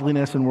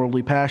ungodliness and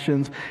worldly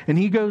passions. And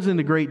he goes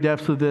into great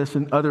depths of this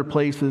in other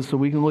places. So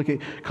we can look at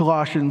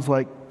Colossians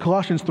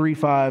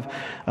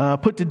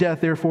 3:5, put to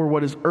death, therefore,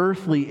 what is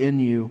earthly in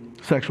you,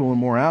 sexual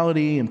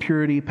immorality,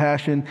 impurity,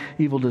 passion,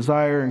 evil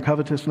desire, and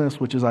covetousness,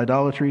 which is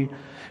idolatry.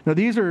 Now,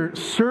 these are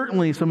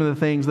certainly some of the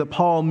things that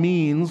Paul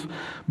means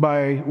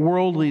by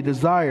worldly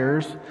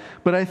desires,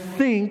 but I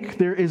think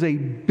there is a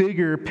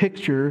bigger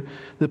picture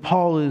that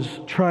Paul is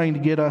trying to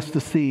get us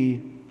to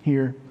see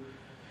here.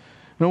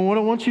 Now, what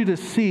I want you to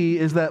see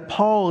is that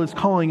Paul is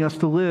calling us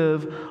to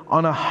live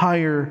on a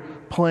higher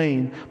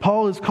plane.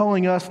 Paul is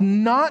calling us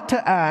not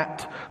to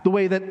act the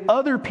way that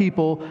other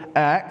people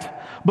act,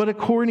 but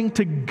according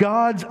to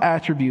God's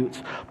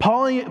attributes.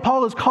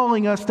 Paul is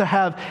calling us to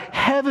have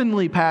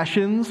heavenly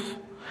passions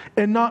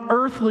and not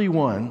earthly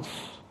ones.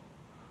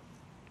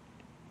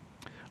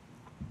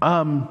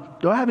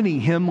 Do I have any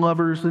hymn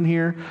lovers in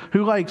here?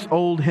 Who likes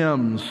old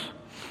hymns?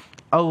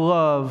 I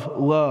love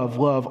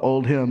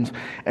old hymns.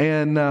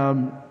 And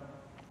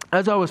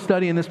as I was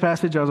studying this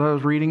passage, as I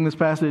was reading this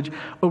passage,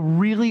 a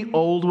really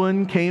old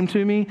one came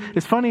to me.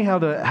 It's funny how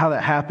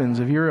that happens.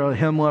 If you're a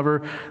hymn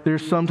lover,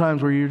 there's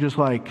sometimes where you're just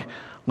like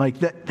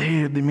that,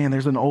 man,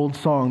 there's an old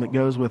song that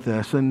goes with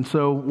this. And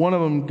so one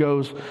of them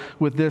goes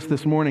with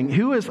this morning.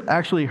 Who has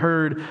actually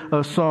heard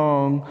a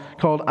song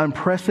called I'm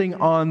Pressing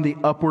on the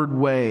Upward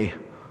Way?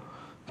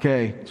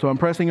 Okay, so I'm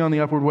pressing on the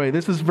upward way.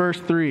 This is verse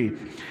 3.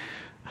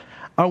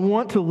 I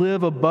want to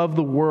live above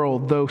the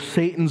world, though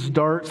Satan's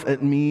darts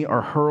at me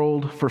are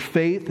hurled, for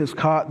faith has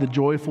caught the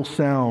joyful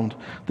sound,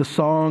 the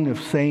song of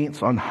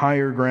saints on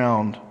higher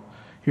ground.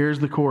 Here's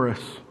the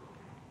chorus.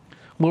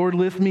 Lord,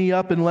 lift me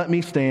up and let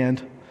me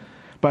stand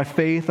by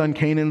faith on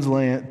Canaan's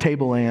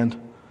tableland,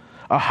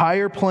 a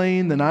higher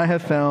plane than I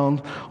have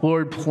found.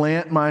 Lord,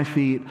 plant my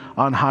feet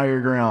on higher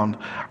ground.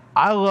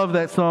 I love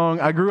that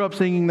song. I grew up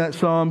singing that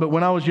song, but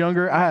when I was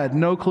younger, I had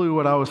no clue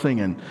what I was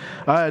singing.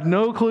 I had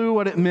no clue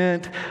what it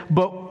meant,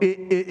 but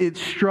it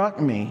struck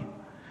me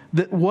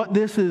that what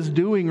this is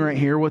doing right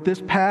here, what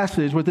this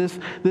passage, what this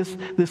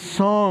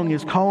song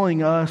is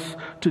calling us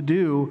to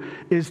do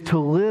is to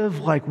live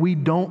like we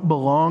don't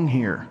belong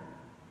here.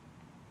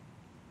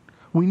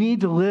 We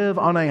need to live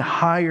on a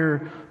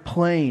higher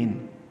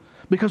plane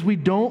because we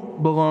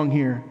don't belong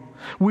here.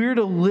 We're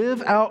to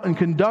live out and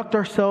conduct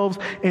ourselves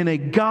in a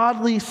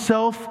godly,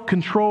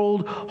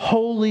 self-controlled,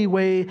 holy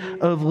way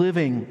of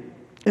living.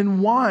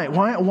 And why?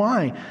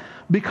 Why?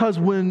 Because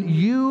when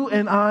you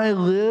and I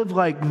live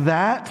like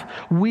that,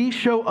 we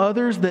show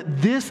others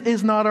that this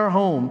is not our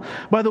home.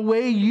 By the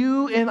way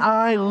you and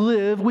I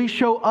live, we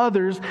show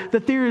others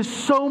that there is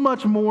so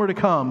much more to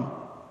come.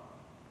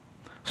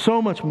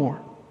 So much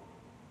more.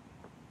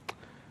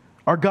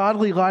 Our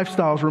godly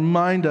lifestyles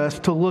remind us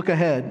to look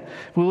ahead.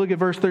 If we look at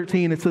verse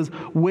 13, it says,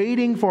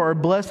 waiting for our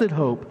blessed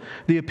hope,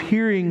 the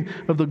appearing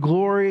of the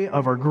glory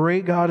of our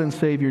great God and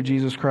Savior,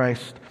 Jesus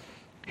Christ.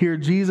 Here,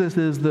 Jesus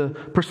is the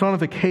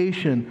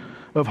personification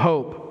of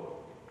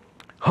hope.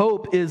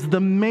 Hope is the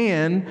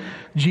man,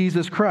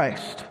 Jesus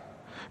Christ.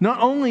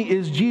 Not only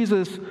is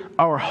Jesus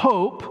our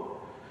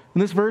hope, In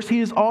this verse,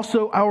 he is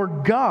also our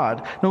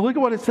God. Now look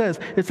at what it says.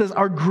 It says,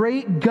 our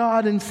great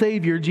God and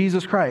Savior,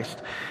 Jesus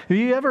Christ. Have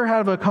you ever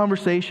had a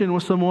conversation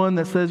with someone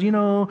that says,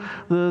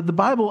 the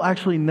Bible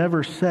actually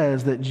never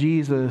says that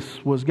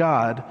Jesus was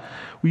God?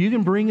 Well, you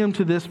can bring them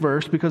to this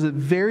verse because it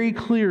very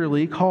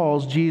clearly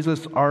calls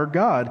Jesus our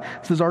God.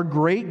 It says, our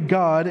great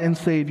God and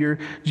Savior,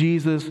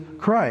 Jesus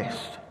Christ.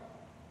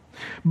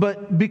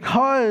 But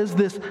because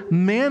this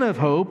man of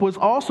hope was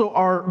also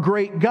our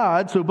great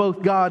God, so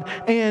both God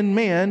and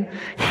man,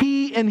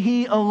 he and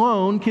he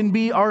alone can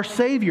be our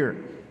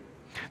Savior.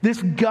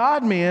 This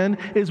God-man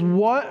is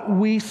what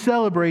we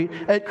celebrate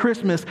at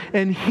Christmas,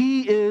 and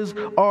he is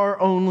our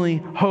only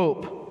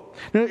hope.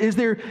 Now, is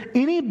there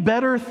any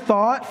better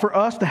thought for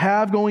us to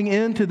have going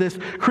into this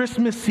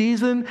Christmas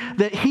season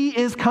that he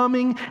is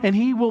coming and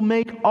he will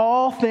make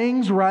all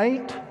things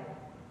right?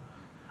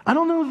 I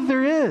don't know that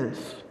there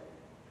is.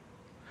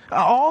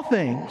 All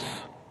things.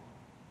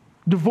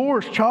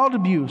 Divorce, child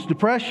abuse,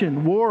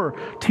 depression, war,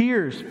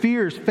 tears,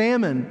 fears,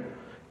 famine.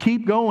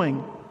 Keep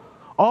going.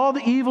 All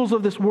the evils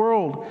of this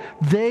world,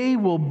 they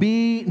will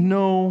be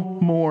no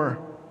more.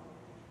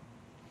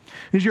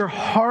 Is your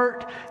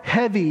heart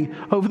heavy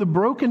over the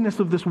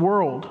brokenness of this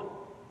world?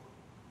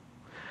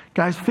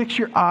 Guys, fix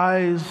your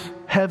eyes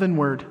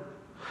heavenward.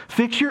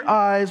 Fix your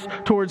eyes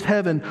towards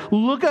heaven.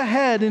 Look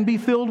ahead and be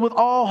filled with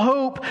all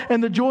hope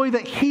and the joy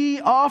that he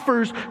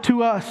offers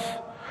to us.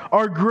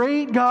 Our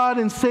great God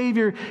and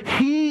Savior,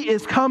 he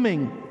is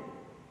coming.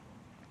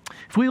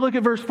 If we look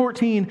at verse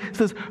 14, it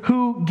says,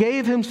 who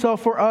gave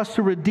himself for us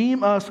to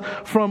redeem us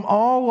from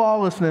all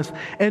lawlessness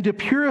and to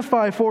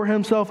purify for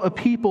himself a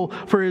people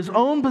for his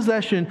own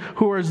possession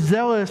who are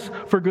zealous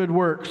for good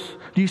works.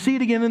 Do you see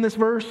it again in this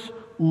verse?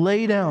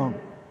 Lay down,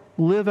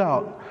 live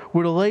out.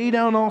 We're to lay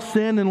down all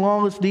sin and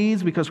lawless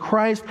deeds because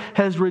Christ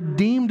has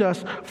redeemed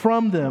us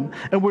from them.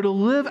 And we're to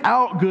live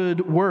out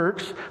good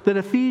works that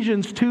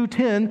Ephesians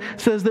 2:10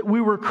 says that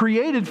we were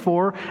created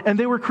for, and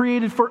they were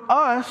created for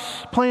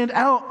us, planned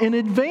out in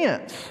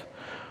advance.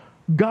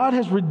 God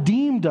has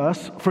redeemed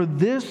us for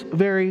this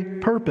very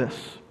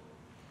purpose.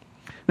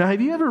 Now, have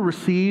you ever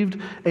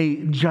received a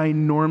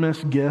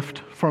ginormous gift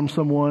from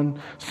someone?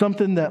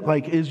 Something that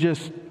is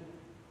just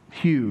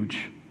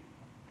huge.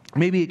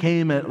 Maybe it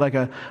came at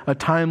a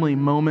timely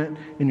moment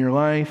in your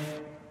life,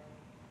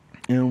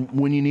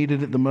 when you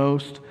needed it the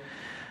most.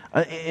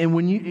 And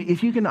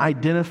if you can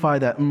identify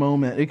that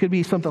moment, it could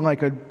be something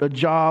like a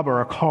job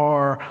or a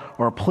car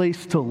or a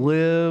place to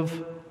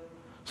live,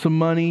 some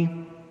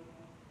money.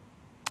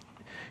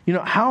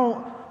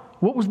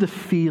 What was the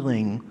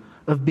feeling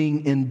of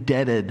being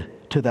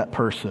indebted to that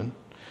person?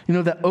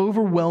 That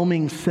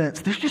overwhelming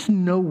sense, there's just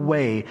no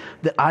way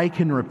that I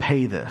can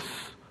repay this.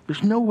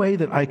 There's no way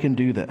that I can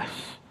do this.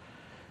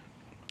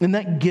 In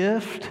that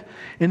gift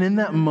and in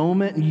that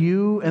moment,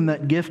 you and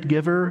that gift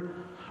giver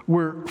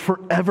were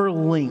forever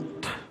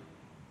linked.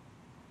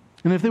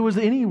 And if there was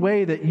any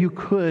way that you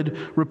could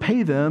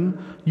repay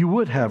them, you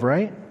would have,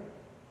 right?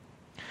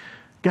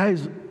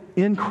 Guys,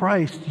 in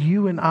Christ,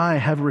 you and I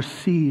have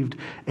received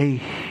a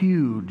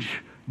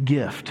huge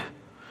gift.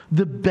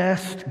 The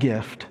best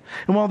gift.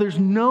 And while there's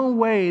no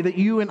way that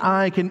you and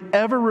I can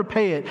ever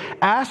repay it,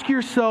 ask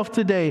yourself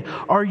today,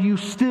 are you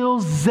still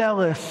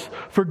zealous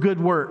for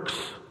good works?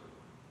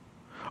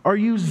 Are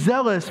you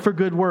zealous for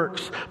good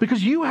works?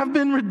 Because you have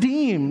been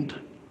redeemed.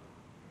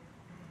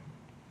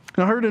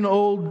 I heard an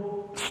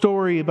old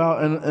story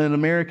about an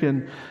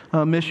American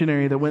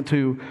missionary that went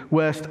to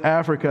West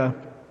Africa.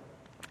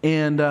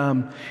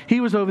 And he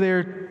was over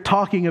there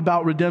talking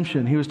about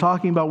redemption. He was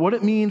talking about what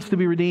it means to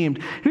be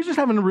redeemed. He was just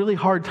having a really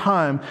hard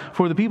time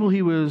for the people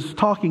he was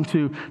talking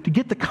to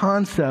get the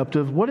concept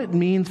of what it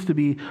means to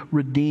be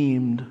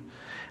redeemed.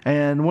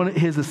 And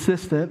his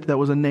assistant that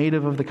was a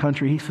native of the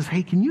country, he says,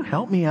 hey, can you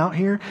help me out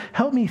here?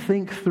 Help me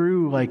think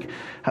through,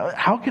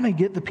 how can I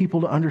get the people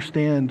to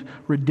understand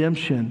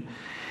redemption?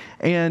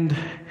 And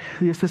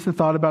the assistant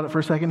thought about it for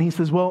a second. He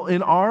says, well,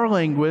 in our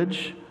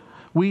language,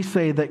 we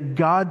say that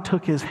God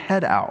took his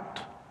head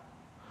out.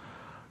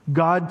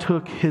 God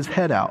took his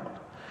head out.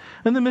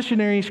 And the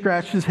missionary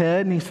scratched his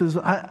head and he says,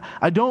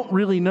 I don't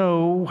really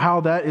know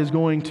how that is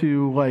going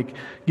to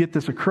get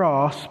this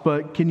across,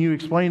 but can you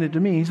explain it to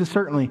me? He says,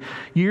 certainly.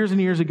 Years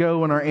and years ago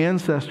when our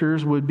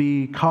ancestors would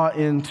be caught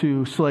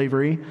into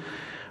slavery,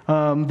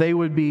 they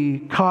would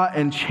be caught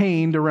and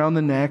chained around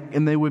the neck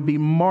and they would be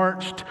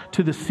marched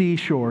to the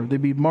seashore.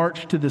 They'd be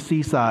marched to the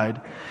seaside.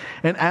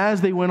 And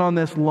as they went on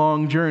this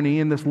long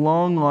journey in this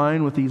long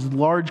line with these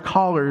large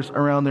collars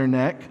around their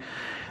neck,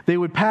 they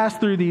would pass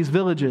through these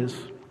villages.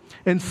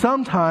 And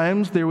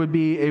sometimes there would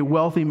be a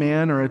wealthy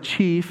man or a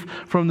chief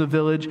from the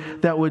village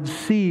that would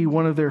see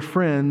one of their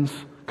friends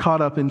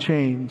caught up in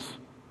chains.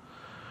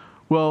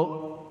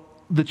 Well,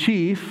 the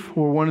chief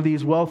or one of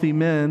these wealthy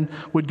men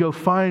would go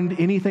find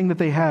anything that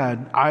they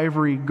had,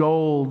 ivory,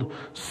 gold,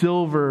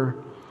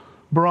 silver,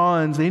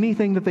 bronze,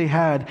 anything that they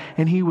had,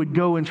 and he would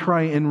go and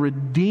try and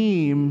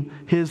redeem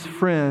his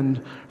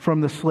friend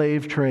from the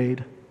slave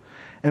trade.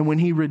 And when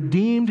he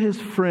redeemed his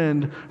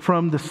friend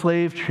from the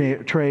slave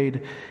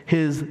trade,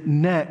 his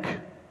neck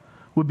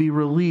would be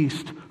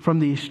released from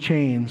these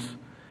chains,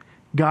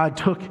 God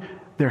took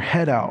their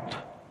head out.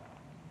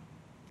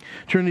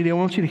 Trinity, I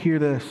want you to hear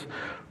this.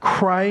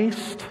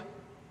 Christ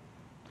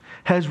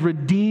has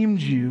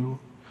redeemed you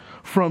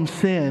from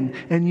sin,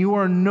 and you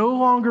are no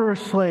longer a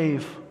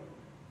slave.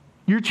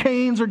 Your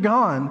chains are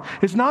gone.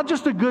 It's not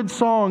just a good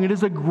song, it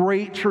is a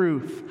great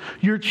truth.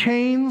 Your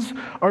chains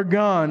are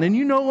gone, and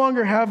you no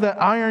longer have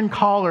that iron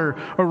collar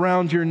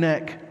around your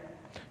neck.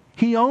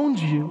 He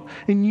owns you,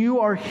 and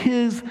you are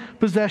His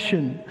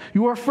possession.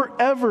 You are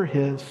forever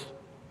His.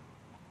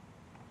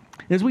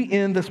 As we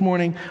end this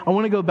morning, I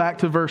want to go back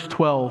to verse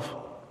 12.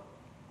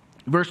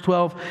 Verse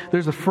 12,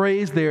 there's a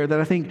phrase there that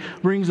I think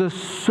brings us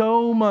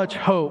so much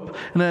hope.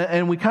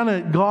 And we kind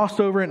of glossed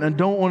over it, and I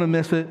don't want to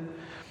miss it.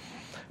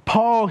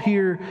 Paul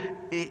here,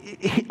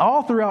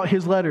 all throughout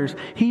his letters,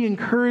 he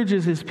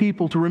encourages his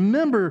people to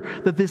remember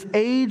that this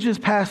age is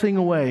passing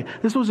away.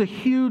 This was a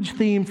huge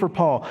theme for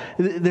Paul.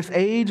 This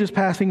age is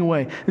passing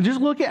away. And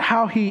just look at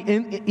how he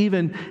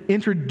even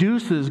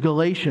introduces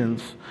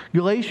Galatians.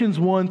 Galatians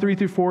 1, 3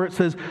 through 4, it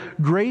says,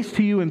 "Grace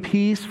to you and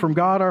peace from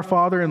God our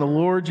Father and the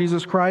Lord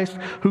Jesus Christ,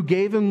 who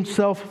gave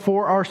Himself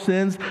for our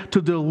sins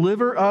to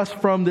deliver us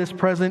from this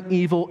present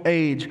evil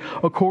age,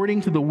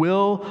 according to the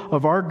will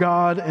of our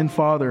God and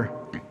Father."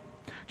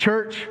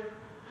 Church,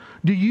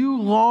 do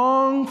you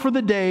long for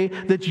the day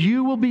that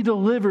you will be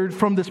delivered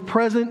from this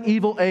present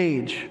evil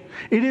age?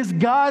 It is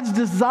God's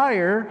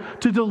desire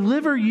to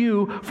deliver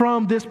you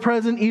from this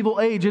present evil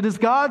age. It is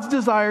God's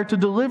desire to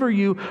deliver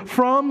you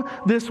from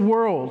this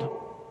world.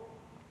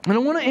 And I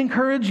want to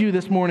encourage you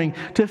this morning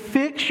to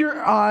fix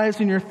your eyes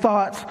and your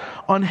thoughts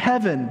on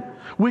heaven,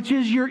 which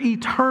is your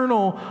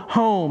eternal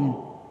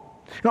home.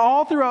 Now,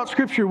 all throughout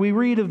Scripture, we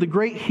read of the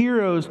great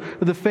heroes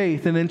of the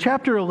faith. And in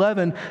chapter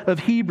 11 of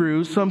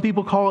Hebrews, some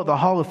people call it the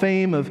Hall of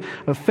Fame of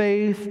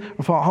faith,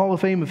 or Hall of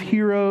Fame of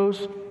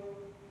heroes.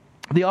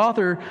 The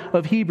author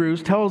of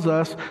Hebrews tells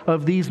us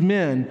of these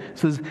men. It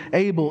says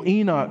Abel,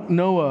 Enoch,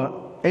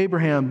 Noah,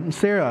 Abraham, and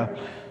Sarah.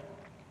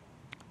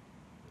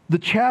 The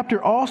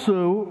chapter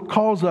also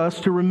calls us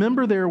to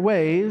remember their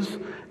ways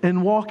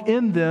and walk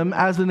in them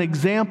as an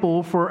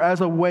example as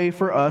a way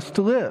for us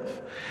to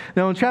live.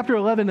 Now in chapter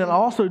 11, it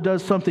also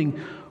does something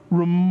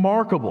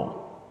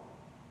remarkable.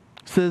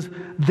 It says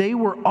they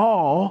were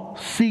all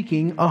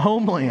seeking a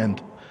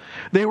homeland.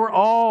 They were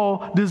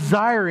all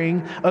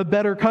desiring a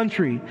better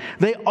country.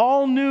 They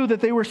all knew that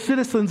they were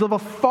citizens of a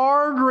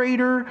far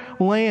greater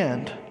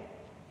land.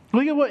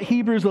 Look at what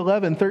Hebrews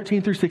 11,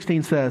 13 through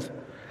 16 says.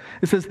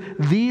 It says,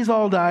 these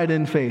all died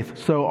in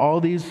faith. So all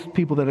these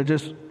people that I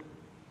just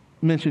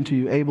mentioned to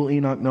you, Abel,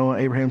 Enoch, Noah,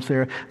 Abraham,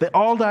 Sarah, they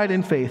all died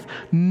in faith,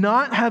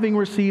 not having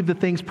received the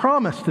things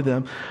promised to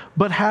them,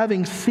 but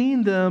having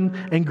seen them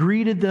and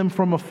greeted them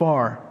from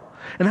afar,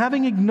 and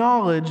having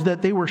acknowledged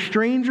that they were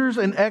strangers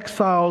and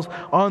exiles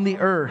on the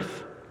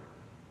earth.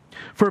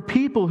 For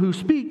people who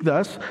speak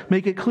thus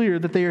make it clear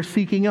that they are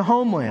seeking a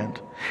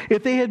homeland.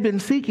 If they had been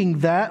seeking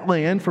that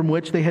land from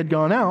which they had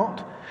gone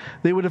out,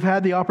 they would have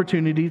had the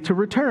opportunity to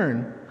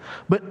return.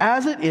 But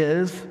as it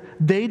is,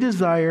 they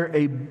desire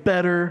a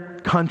better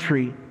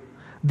country.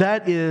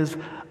 That is,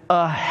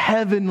 a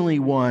heavenly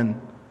one.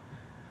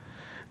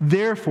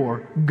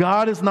 Therefore,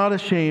 God is not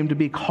ashamed to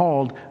be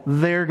called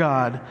their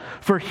God,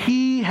 for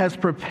He has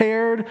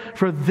prepared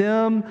for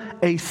them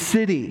a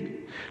city.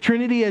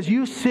 Trinity, as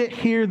you sit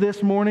here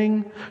this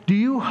morning, do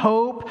you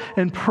hope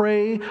and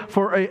pray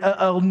for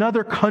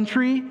another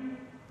country?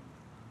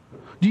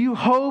 Do you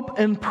hope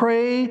and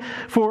pray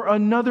for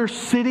another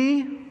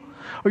city?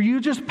 Are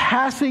you just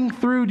passing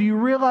through? Do you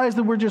realize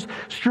that we're just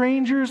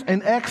strangers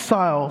and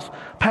exiles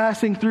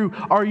passing through?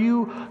 Are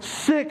you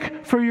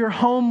sick for your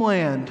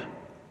homeland?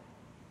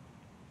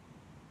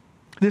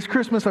 This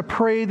Christmas, I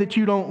pray that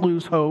you don't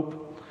lose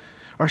hope.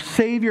 Our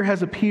Savior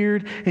has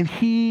appeared, and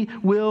He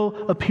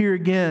will appear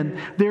again.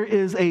 There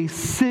is a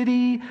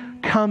city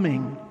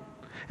coming.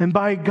 And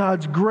by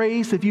God's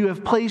grace, if you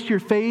have placed your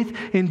faith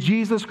in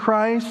Jesus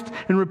Christ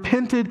and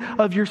repented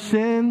of your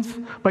sins,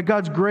 by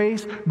God's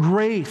grace,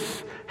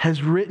 grace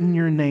has written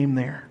your name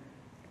there.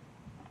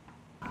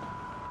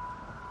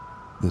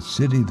 The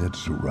city that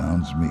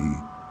surrounds me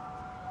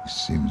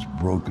seems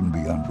broken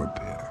beyond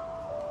repair.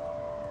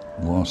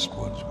 Lost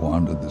ones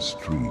wander the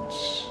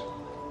streets.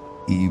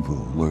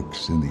 Evil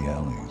lurks in the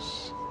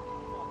alleys.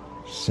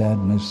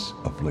 Sadness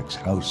afflicts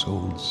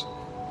households.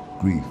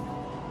 Grief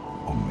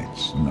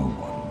omits no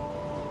one.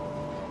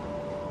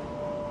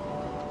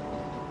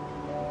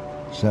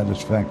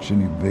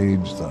 Satisfaction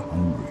evades the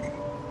hungry.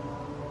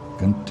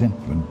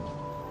 Contentment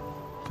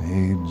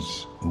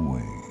fades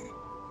away.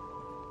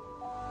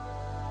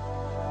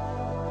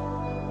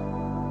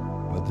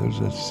 But there's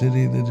a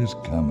city that is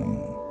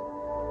coming.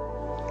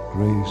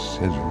 Grace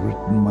has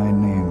written my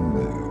name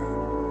there.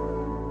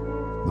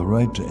 The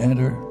right to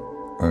enter,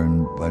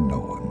 earned by no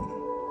one.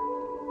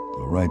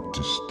 The right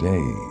to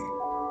stay,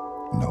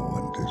 no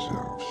one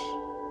deserves.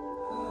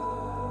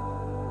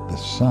 The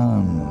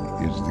Son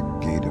is the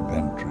gate of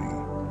entry.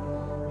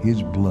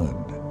 His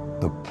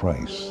blood, the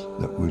price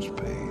that was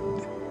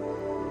paid.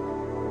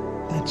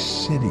 That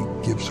city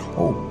gives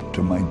hope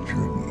to my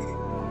journey.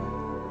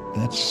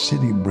 That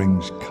city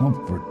brings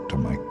comfort to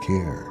my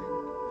care.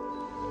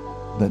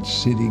 That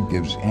city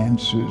gives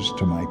answers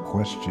to my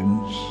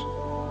questions.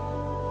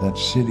 That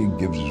city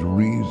gives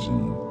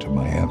reason to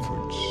my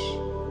efforts.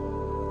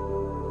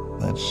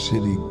 That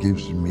city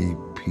gives me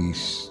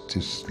peace to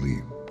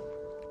sleep.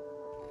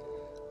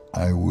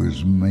 I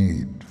was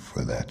made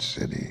for that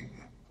city.